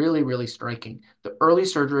numbers, they're really, really striking. The early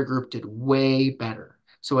surgery group did way better.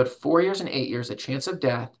 So at 4 years and 8 years, the chance of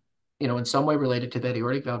death, in some way related to that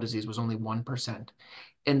aortic valve disease was only 1%.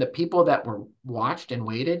 In the people that were watched and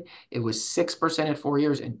waited, it was 6% at 4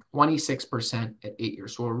 years and 26% at 8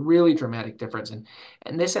 years. So a really dramatic difference.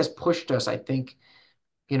 And this has pushed us, I think,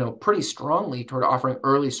 pretty strongly toward offering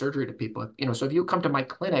early surgery to people. So if you come to my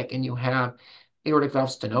clinic and you have aortic valve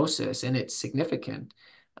stenosis and it's significant,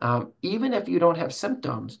 even if you don't have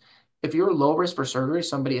symptoms, if you're low risk for surgery,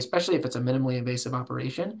 somebody, especially if it's a minimally invasive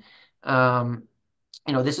operation, um,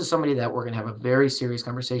 this is somebody that we're going to have a very serious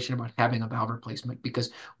conversation about having a valve replacement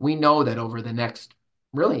because we know that over the next,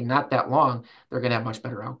 really not that long, they're going to have much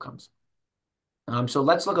better outcomes. So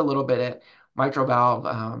let's look a little bit at mitral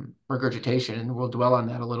valve regurgitation, and we'll dwell on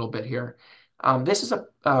that a little bit here. This is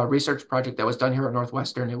a research project that was done here at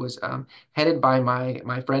Northwestern. It was headed by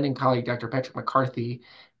my friend and colleague, Dr. Patrick McCarthy,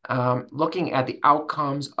 looking at the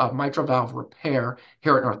outcomes of mitral valve repair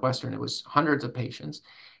here at Northwestern. It was hundreds of patients.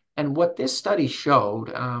 And what this study showed,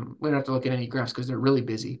 we don't have to look at any graphs because they're really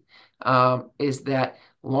busy, is that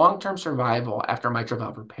long-term survival after mitral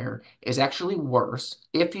valve repair is actually worse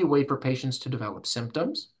if you wait for patients to develop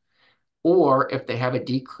symptoms or if they have a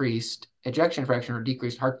decreased ejection fraction or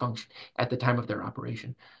decreased heart function at the time of their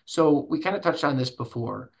operation. So we kind of touched on this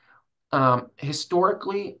before.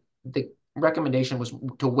 Historically, the recommendation was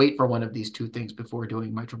to wait for one of these two things before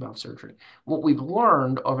doing mitral valve surgery. What we've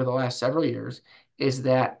learned over the last several years is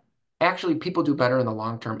that actually people do better in the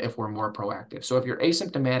long term if we're more proactive. So if you're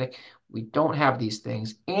asymptomatic, we don't have these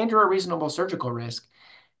things, and you're a reasonable surgical risk,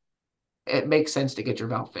 it makes sense to get your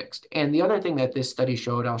valve fixed. And the other thing that this study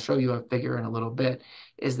showed, I'll show you a figure in a little bit,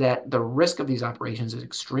 is that the risk of these operations is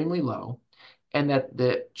extremely low and that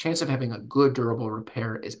the chance of having a good durable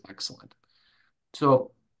repair is excellent.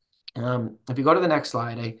 So if you go to the next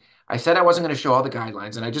slide, I said I wasn't going to show all the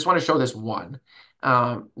guidelines, and I just want to show this one.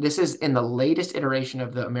 This is in the latest iteration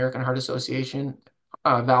of the American Heart Association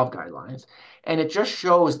valve guidelines. And it just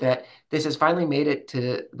shows that this has finally made it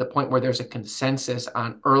to the point where there's a consensus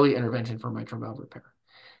on early intervention for mitral valve repair.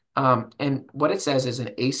 And what it says is in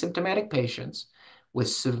asymptomatic patients with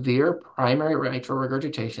severe primary mitral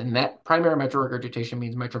regurgitation, that primary mitral regurgitation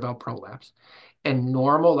means mitral valve prolapse, and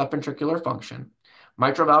normal left ventricular function,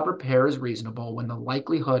 mitral valve repair is reasonable when the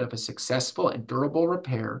likelihood of a successful and durable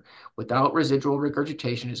repair without residual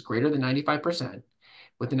regurgitation is greater than 95%,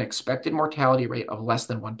 with an expected mortality rate of less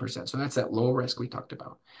than 1%. So that's that low risk we talked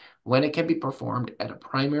about, when it can be performed at a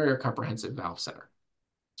primary or comprehensive valve center.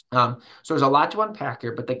 So there's a lot to unpack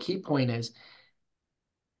here, but the key point is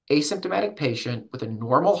asymptomatic patient with a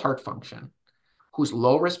normal heart function who's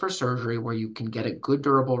low risk for surgery where you can get a good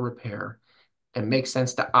durable repair and makes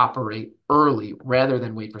sense to operate early rather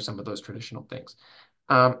than wait for some of those traditional things.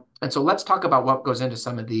 And so let's talk about what goes into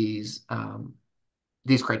some of these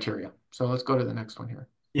criteria. So let's go to the next one here.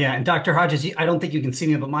 Yeah, and Dr. Hodges, I don't think you can see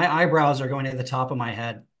me, but my eyebrows are going to the top of my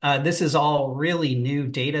head. This is all really new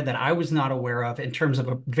data that I was not aware of in terms of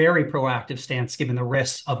a very proactive stance, given the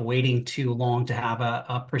risks of waiting too long to have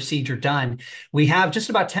a procedure done. We have just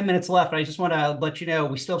about 10 minutes left. I just want to let you know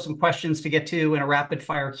we still have some questions to get to in a rapid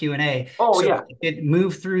fire Q&A. Oh, So yeah. if you could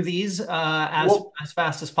move through these Well, as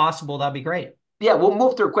fast as possible, that'd be great. yeah, we'll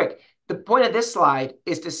move through quick. The point of this slide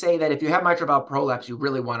is to say that if you have mitral valve prolapse, you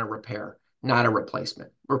really want to repair, not a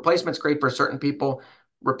replacement. Replacement's great for certain people.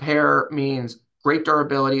 Repair means great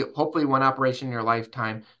durability, hopefully one operation in your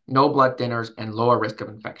lifetime, no blood thinners, and lower risk of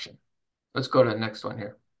infection. Let's go to the next one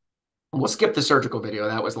here. We'll skip the surgical video.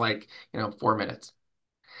 That was like, 4 minutes.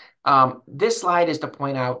 This slide is to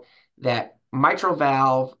point out that mitral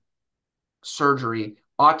valve surgery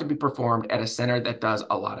ought to be performed at a center that does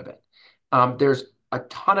a lot of it. There's a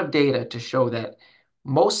ton of data to show that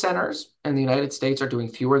most centers in the United States are doing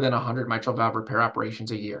fewer than 100 mitral valve repair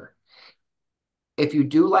operations a year. If you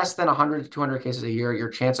do less than 100 to 200 cases a year, your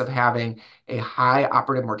chance of having a high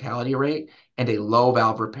operative mortality rate and a low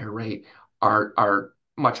valve repair rate are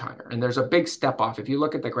much higher. And there's a big step off. If you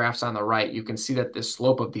look at the graphs on the right, you can see that the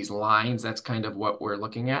slope of these lines, that's kind of what we're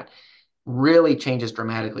looking at, really changes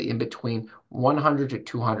dramatically in between 100 to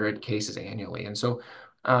 200 cases annually. And so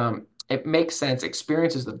it makes sense.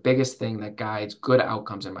 Experience is the biggest thing that guides good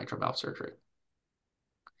outcomes in mitral valve surgery.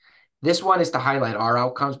 This one is to highlight our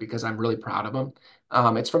outcomes because I'm really proud of them.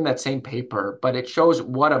 It's from that same paper, but it shows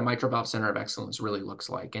what a mitral valve center of excellence really looks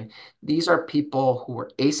like. And these are people who were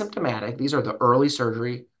asymptomatic. These are the early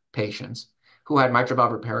surgery patients who had mitral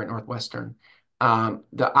valve repair at Northwestern.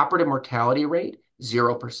 The operative mortality rate,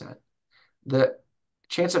 0%. The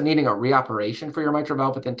Chance of needing a reoperation for your mitral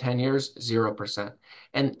valve within 10 years, 0%.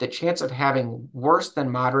 And the chance of having worse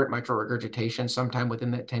than moderate mitral regurgitation sometime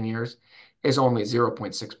within that 10 years is only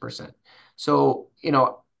 0.6%. So,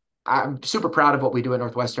 I'm super proud of what we do at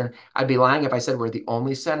Northwestern. I'd be lying if I said we're the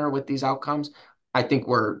only center with these outcomes. I think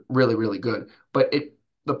we're really, really good. But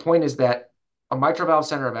the point is that a mitral valve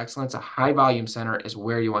center of excellence, a high volume center, is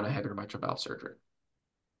where you want to have your mitral valve surgery.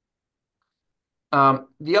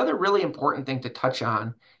 The other really important thing to touch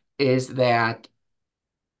on is that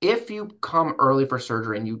if you come early for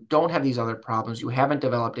surgery and you don't have these other problems, you haven't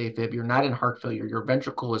developed AFib, you're not in heart failure, your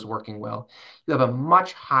ventricle is working well, you have a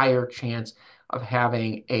much higher chance of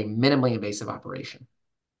having a minimally invasive operation.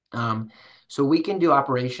 Um, so we can do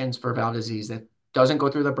operations for valve disease that doesn't go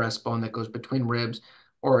through the breastbone, that goes between ribs,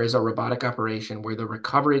 or is a robotic operation where the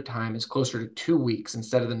recovery time is closer to 2 weeks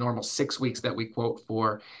instead of the normal 6 weeks that we quote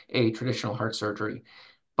for a traditional heart surgery.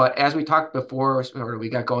 But as we talked before, or we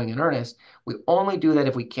got going in earnest, we only do that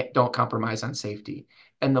if we don't compromise on safety.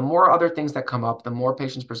 And the more other things that come up, the more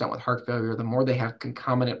patients present with heart failure, the more they have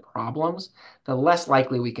concomitant problems, the less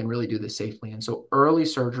likely we can really do this safely. And so early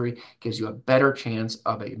surgery gives you a better chance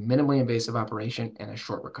of a minimally invasive operation and a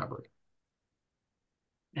short recovery.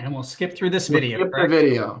 And we'll skip through this We'll video, skip the correct?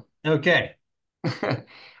 video. Okay.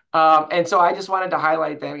 And so I just wanted to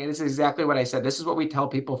highlight that. This is exactly what I said. This is what we tell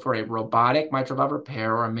people for a robotic mitral valve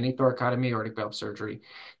repair or a mini thoracotomy aortic valve surgery.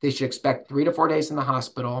 They should expect 3 to 4 days in the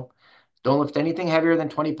hospital. Don't lift anything heavier than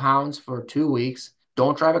 20 pounds for 2 weeks.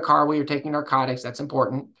 Don't drive a car while you're taking narcotics. That's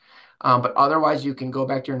important. But otherwise, you can go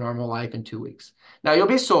back to your normal life in 2 weeks. Now, you'll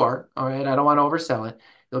be sore. All right. I don't want to oversell it.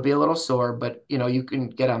 You'll be a little sore, but you can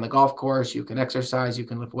get on the golf course. You can exercise. You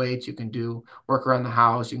can lift weights. You can do work around the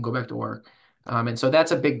house. You can go back to work. And so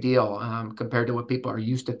that's a big deal compared to what people are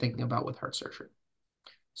used to thinking about with heart surgery.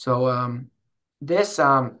 So this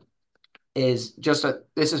this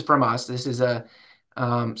is from us. This is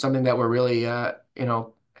something that we're really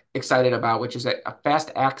excited about, which is a fast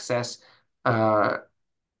access uh,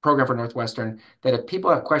 program for Northwestern. That if people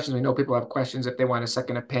have questions, we know people have questions if they want a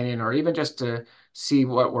second opinion or even just to see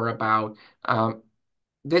what we're about.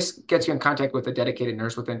 This gets you in contact with a dedicated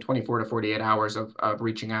nurse within 24 to 48 hours of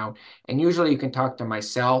reaching out. And usually you can talk to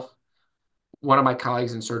myself, one of my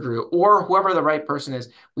colleagues in surgery, or whoever the right person is.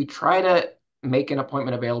 We try to make an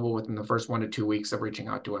appointment available within the first 1 to 2 weeks of reaching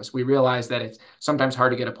out to us. We realize that it's sometimes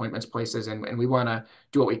hard to get appointments places, and we want to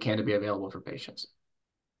do what we can to be available for patients.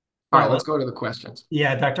 All All right, right. let's go to the questions.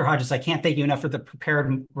 Yeah, Dr. Hodges, I can't thank you enough for the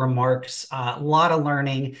prepared remarks. A lot of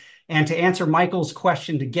learning. And to answer Michael's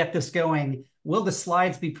question to get this going, will the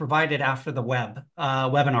slides be provided after the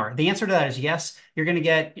webinar? The answer to that is yes. You're going to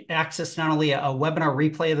get access to not only a webinar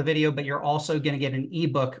replay of the video, but you're also going to get an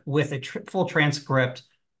ebook with a full transcript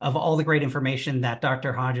of all the great information that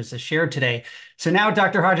Dr. Hodges has shared today. So now,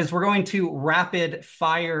 Dr. Hodges, we're going to rapid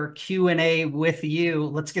fire Q&A with you.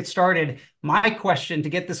 Let's get started. My question to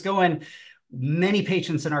get this going, many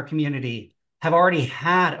patients in our community have already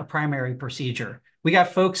had a primary procedure. We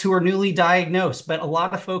got folks who are newly diagnosed, but a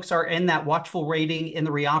lot of folks are in that watchful waiting in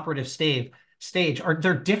the reoperative stage. Are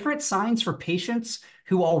there different signs for patients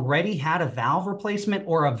who already had a valve replacement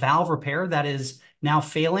or a valve repair that is now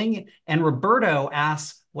failing? And Roberto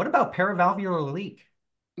asks, what about paravalvular leak?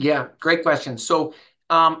 Yeah, great question. So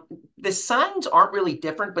the signs aren't really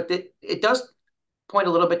different, but it does point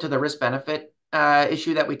a little bit to the risk-benefit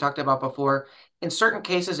issue that we talked about before. In certain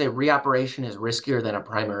cases, a reoperation is riskier than a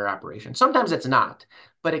primary operation. Sometimes it's not,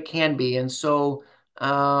 but it can be. And so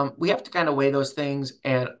we have to kind of weigh those things.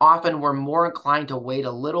 And often we're more inclined to wait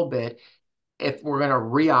a little bit if we're going to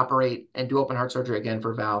reoperate and do open heart surgery again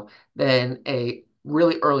for valve than a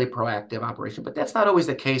really early proactive operation. But that's not always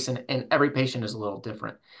the case, and every patient is a little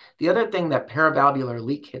different. The other thing that paravalvular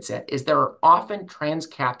leak hits at is there are often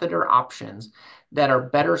transcatheter options that are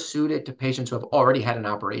better suited to patients who have already had an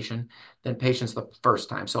operation than patients the first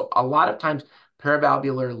time. So a lot of times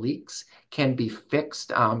paravalvular leaks can be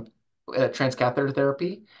fixed transcatheter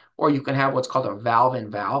therapy, or you can have what's called a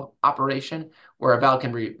valve-in-valve operation, where a valve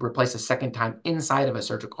can replace a second time inside of a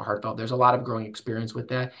surgical heart valve. There's a lot of growing experience with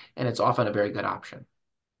that, and it's often a very good option.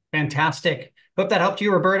 Fantastic. Hope that helped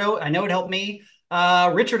you, Roberto. I know it helped me.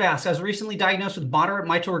 Richard asks, I was recently diagnosed with moderate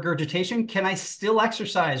mitral regurgitation. Can I still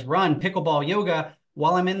exercise, run, pickleball, yoga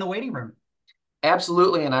while I'm in the waiting room?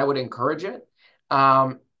 Absolutely, and I would encourage it.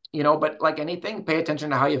 But like anything, pay attention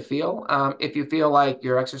to how you feel. If you feel like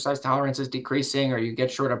your exercise tolerance is decreasing or you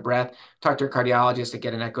get short of breath, talk to your cardiologist to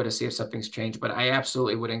get an echo to see if something's changed. But I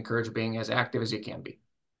absolutely would encourage being as active as you can be.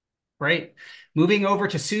 Great. Moving over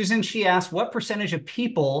to Susan, she asked, what percentage of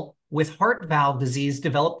people with heart valve disease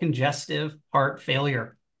develop congestive heart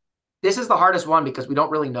failure? This is the hardest one because we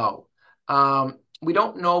don't really know. We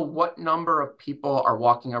don't know what number of people are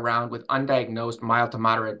walking around with undiagnosed mild to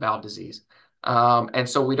moderate valve disease. And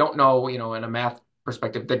so we don't know, in a math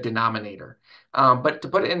perspective, the denominator. But to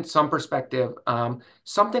put it in some perspective,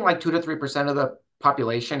 something like 2 to 3% of the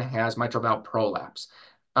population has mitral valve prolapse.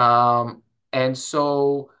 And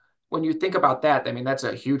so when you think about that, I mean, that's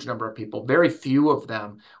a huge number of people. Very few of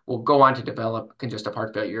them will go on to develop congestive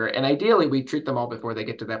heart failure. And ideally, we treat them all before they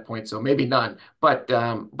get to that point. So maybe none, but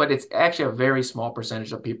it's actually a very small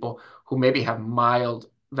percentage of people who maybe have mild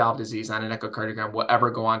valve disease on an echocardiogram will ever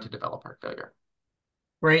go on to develop heart failure.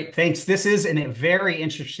 Great, thanks. This is a very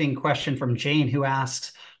interesting question from Jane, who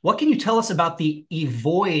asks, what can you tell us about the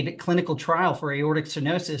EVOID clinical trial for aortic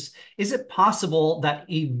stenosis? Is it possible that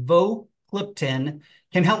evogliptin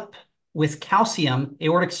can help with calcium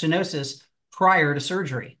aortic stenosis prior to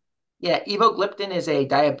surgery? Yeah, evogliptin is a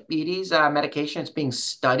diabetes medication. It's being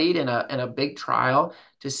studied in a big trial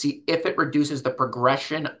to see if it reduces the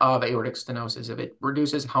progression of aortic stenosis, if it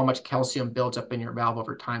reduces how much calcium builds up in your valve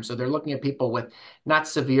over time. So they're looking at people with not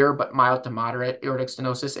severe but mild to moderate aortic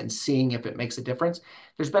stenosis and seeing if it makes a difference.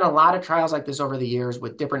 There's been a lot of trials like this over the years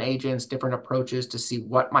with different agents, different approaches to see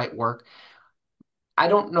what might work. I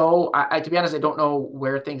don't know. To be honest, I don't know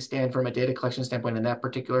where things stand from a data collection standpoint in that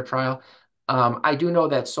particular trial. I do know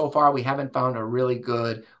that so far we haven't found a really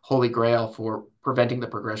good holy grail for preventing the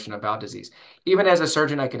progression of valve disease. Even as a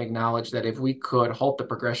surgeon, I can acknowledge that if we could halt the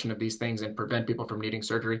progression of these things and prevent people from needing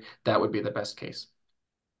surgery, that would be the best case.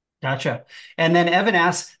 Gotcha. And then Evan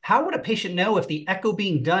asks, how would a patient know if the echo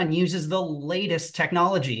being done uses the latest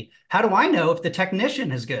technology? How do I know if the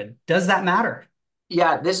technician is good? Does that matter?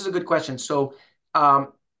 Yeah, this is a good question. So,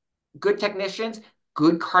 um, good technicians,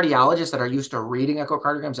 good cardiologists that are used to reading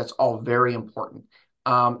echocardiograms, that's all very important.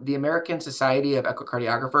 The American Society of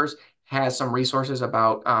Echocardiographers has some resources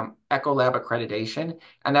about echo lab accreditation,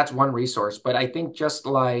 and that's one resource. But I think just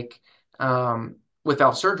like with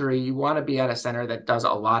valve surgery, you want to be at a center that does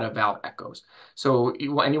a lot of valve echoes. And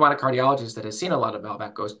you want a cardiologist that has seen a lot of valve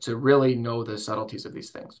echoes to really know the subtleties of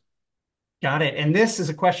these things. Got it. And this is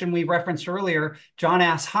a question we referenced earlier. John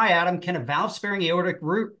asks, hi, Adam, can a valve-sparing aortic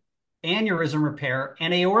root aneurysm repair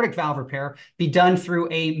and aortic valve repair be done through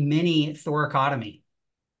a mini thoracotomy?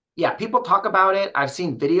 Yeah, people talk about it. I've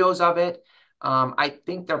seen videos of it. I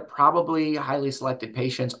think they're probably highly selected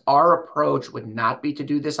patients. Our approach would not be to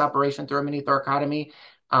do this operation through a mini thoracotomy.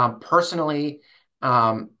 Personally,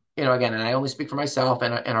 again, and I only speak for myself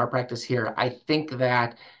and our practice here, I think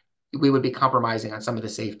that we would be compromising on some of the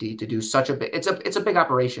safety to do such a big, it's a big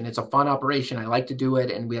operation. It's a fun operation. I like to do it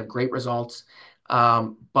and we have great results.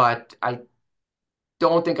 But I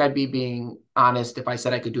don't think I'd be being honest if I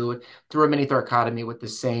said I could do it through a mini thoracotomy with the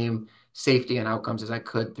same safety and outcomes as I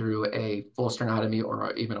could through a full sternotomy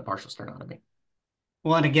or even a partial sternotomy.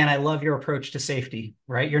 Well, and again, I love your approach to safety,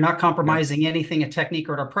 right? You're not Yeah. compromising anything, a technique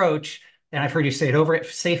or an approach. And I've heard you say it over it.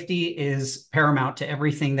 Safety is paramount to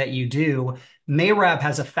everything that you do. Mayrab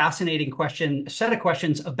has a fascinating question, set of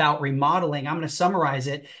questions about remodeling. I'm going to summarize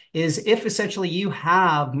it. Is if essentially you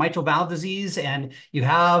have mitral valve disease and you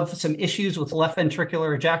have some issues with left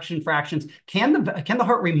ventricular ejection fractions, can the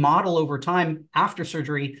heart remodel over time after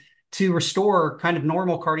surgery to restore kind of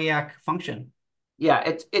normal cardiac function? Yeah,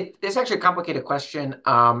 it's actually a complicated question.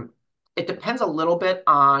 It depends a little bit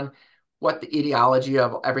on what the etiology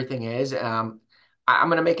of everything is. I'm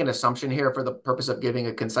going to make an assumption here for the purpose of giving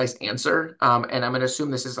a concise answer, and I'm going to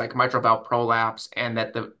assume this is like mitral valve prolapse and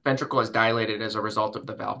that the ventricle is dilated as a result of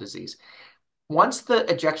the valve disease. Once the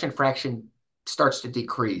ejection fraction starts to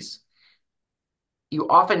decrease, you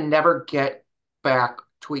often never get back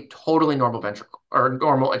to a totally normal ventricle or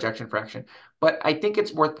normal ejection fraction. But I think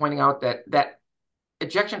it's worth pointing out that that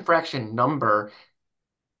ejection fraction number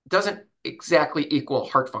doesn't exactly equal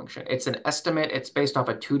heart function. It's an estimate. It's based off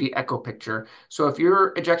a 2D echo picture. So if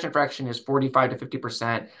your ejection fraction is 45 to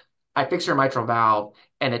 50%, I fix your mitral valve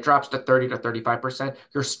and it drops to 30 to 35%,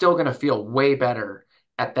 you're still going to feel way better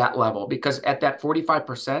at that level because at that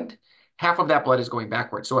 45%, half of that blood is going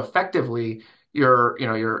backwards. So effectively,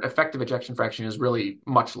 your effective ejection fraction is really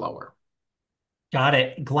much lower. Got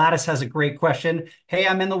it. Gladys has a great question. Hey,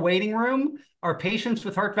 I'm in the waiting room. Are patients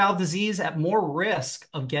with heart valve disease at more risk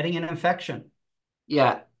of getting an infection?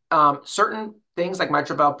 Yeah, certain things like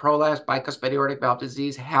mitral valve prolapse, bicuspid aortic valve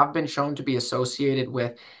disease have been shown to be associated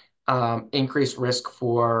with increased risk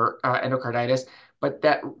for endocarditis, but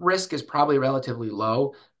that risk is probably relatively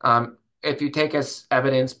low. If you take as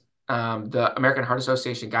evidence the American Heart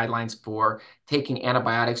Association guidelines for taking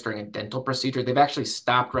antibiotics during a dental procedure, they've actually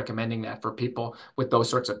stopped recommending that for people with those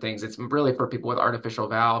sorts of things. It's really for people with artificial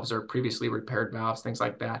valves or previously repaired valves, things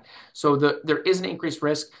like that. So there is an increased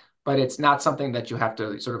risk, but it's not something that you have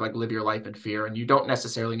to sort of like live your life in fear, and you don't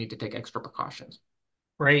necessarily need to take extra precautions.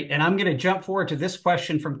 Right. And I'm going to jump forward to this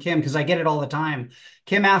question from Kim because I get it all the time.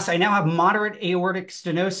 Kim asks, I now have moderate aortic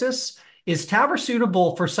stenosis. Is TAVR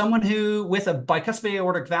suitable for someone who with a bicuspid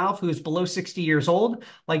aortic valve who is below 60 years old?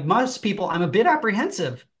 Like most people, I'm a bit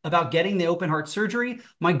apprehensive about getting the open heart surgery.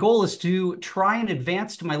 My goal is to try and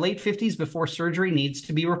advance to my late 50s before surgery needs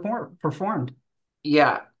to be performed.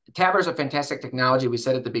 Yeah, TAVR is a fantastic technology. We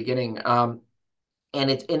said at the beginning. And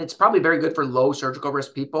it's probably very good for low surgical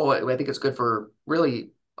risk people. I think it's good for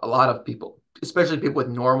really a lot of people, especially people with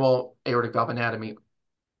normal aortic valve anatomy.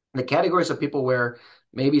 The categories of people where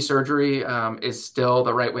maybe surgery is still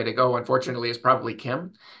the right way to go, unfortunately, is probably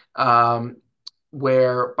Kim, um,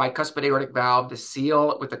 where bicuspid aortic valve, the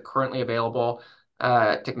seal with the currently available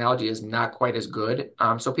technology is not quite as good.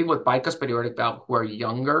 So people with bicuspid aortic valve who are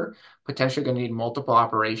younger, potentially going to need multiple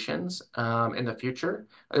operations in the future.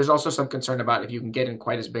 There's also some concern about if you can get in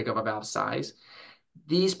quite as big of a valve size.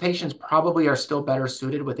 These patients probably are still better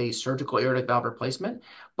suited with a surgical aortic valve replacement.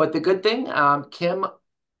 But the good thing, Kim,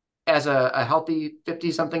 as a healthy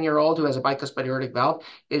 50-something-year-old who has a bicuspid aortic valve,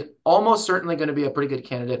 is almost certainly going to be a pretty good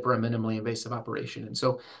candidate for a minimally invasive operation. And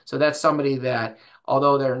so that's somebody that,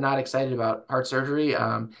 although they're not excited about heart surgery,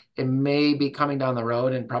 it may be coming down the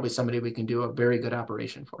road and probably somebody we can do a very good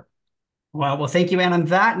operation for. Wow. Well, thank you. And on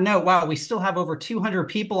that note, wow, we still have over 200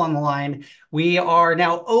 people on the line. We are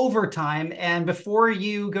now over time. And before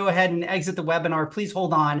you go ahead and exit the webinar, please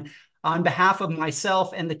hold on. On behalf of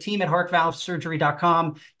myself and the team at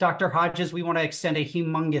HeartValveSurgery.com, Dr. Hodges, we want to extend a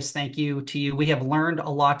humongous thank you to you. We have learned a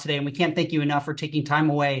lot today, and we can't thank you enough for taking time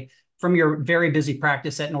away from your very busy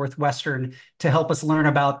practice at Northwestern to help us learn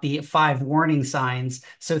about the 5 warning signs.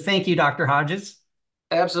 So thank you, Dr. Hodges.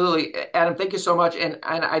 Absolutely. Adam, thank you so much. And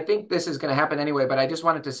I think this is going to happen anyway, but I just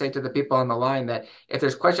wanted to say to the people on the line that if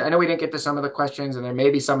there's questions, I know we didn't get to some of the questions and there may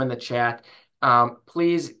be some in the chat.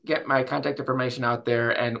 Please get my contact information out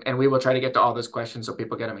there and we will try to get to all those questions so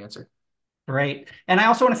people get them answered. Right. And I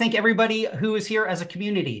also want to thank everybody who is here as a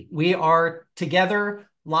community. We are together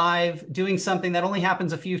live doing something that only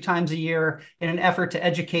happens a few times a year in an effort to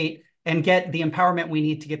educate and get the empowerment we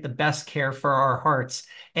need to get the best care for our hearts.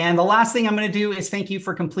 And the last thing I'm going to do is thank you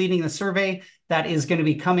for completing the survey that is going to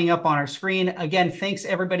be coming up on our screen. Again, thanks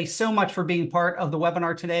everybody so much for being part of the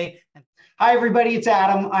webinar today. Hi, everybody. It's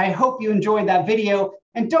Adam. I hope you enjoyed that video.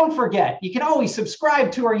 And don't forget, you can always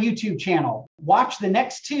subscribe to our YouTube channel. Watch the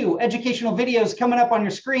next 2 educational videos coming up on your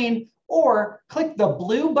screen, or click the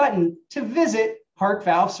blue button to visit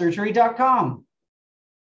HeartValveSurgery.com.